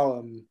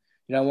now,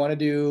 I want to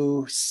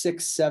do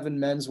 6, 7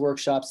 men's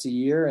workshops a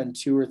year and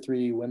 2 or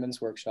 3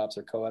 women's workshops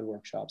or co-ed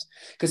workshops.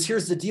 Because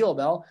here's the deal,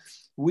 Mel.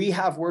 We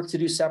have work to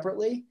do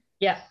separately.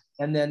 Yeah.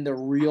 And then the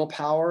real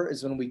power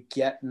is when we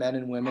get men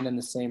and women in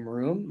the same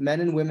room,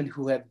 men and women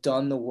who have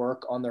done the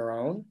work on their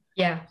own.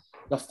 Yeah.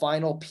 The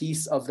final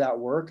piece of that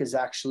work is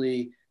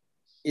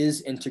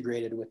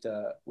integrated with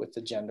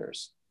the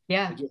genders.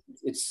 Yeah.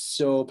 It's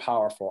so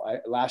powerful.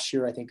 Last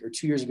year, I think, or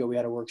 2 years ago, we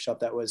had a workshop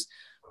that was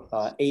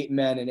 8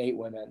 men and 8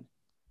 women.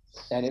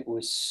 And it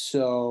was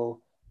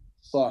so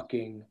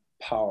fucking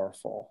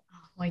powerful, Oh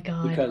my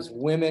God. because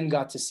women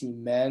got to see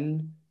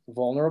men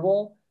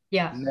vulnerable.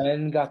 Yeah.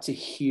 Men got to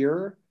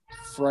hear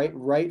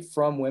right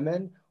from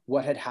women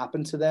what had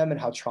happened to them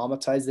and how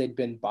traumatized they'd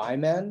been by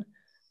men.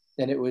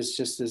 And it was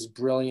just this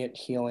brilliant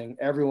healing.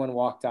 Everyone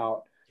walked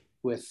out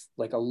with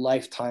like a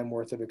lifetime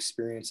worth of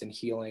experience and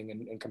healing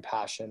and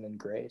compassion and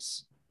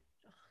grace.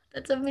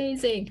 That's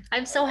amazing.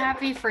 I'm so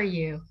happy for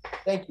you.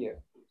 Thank you.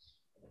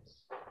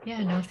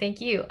 Yeah, no,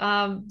 thank you.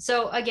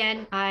 So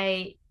again,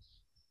 I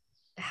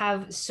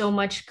have so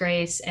much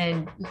grace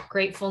and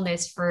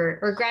gratefulness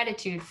or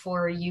gratitude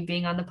for you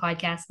being on the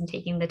podcast and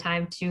taking the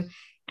time to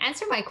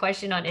answer my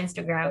question on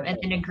Instagram and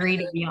then agree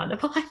to be on the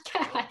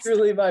podcast.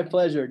 Truly my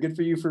pleasure. Good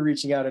for you for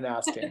reaching out and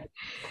asking.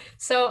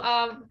 So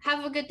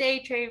have a good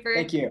day, Traver.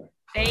 Thank you.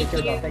 Thank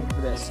you. Thank you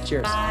for this.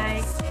 Cheers.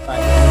 Bye.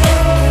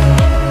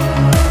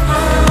 Bye.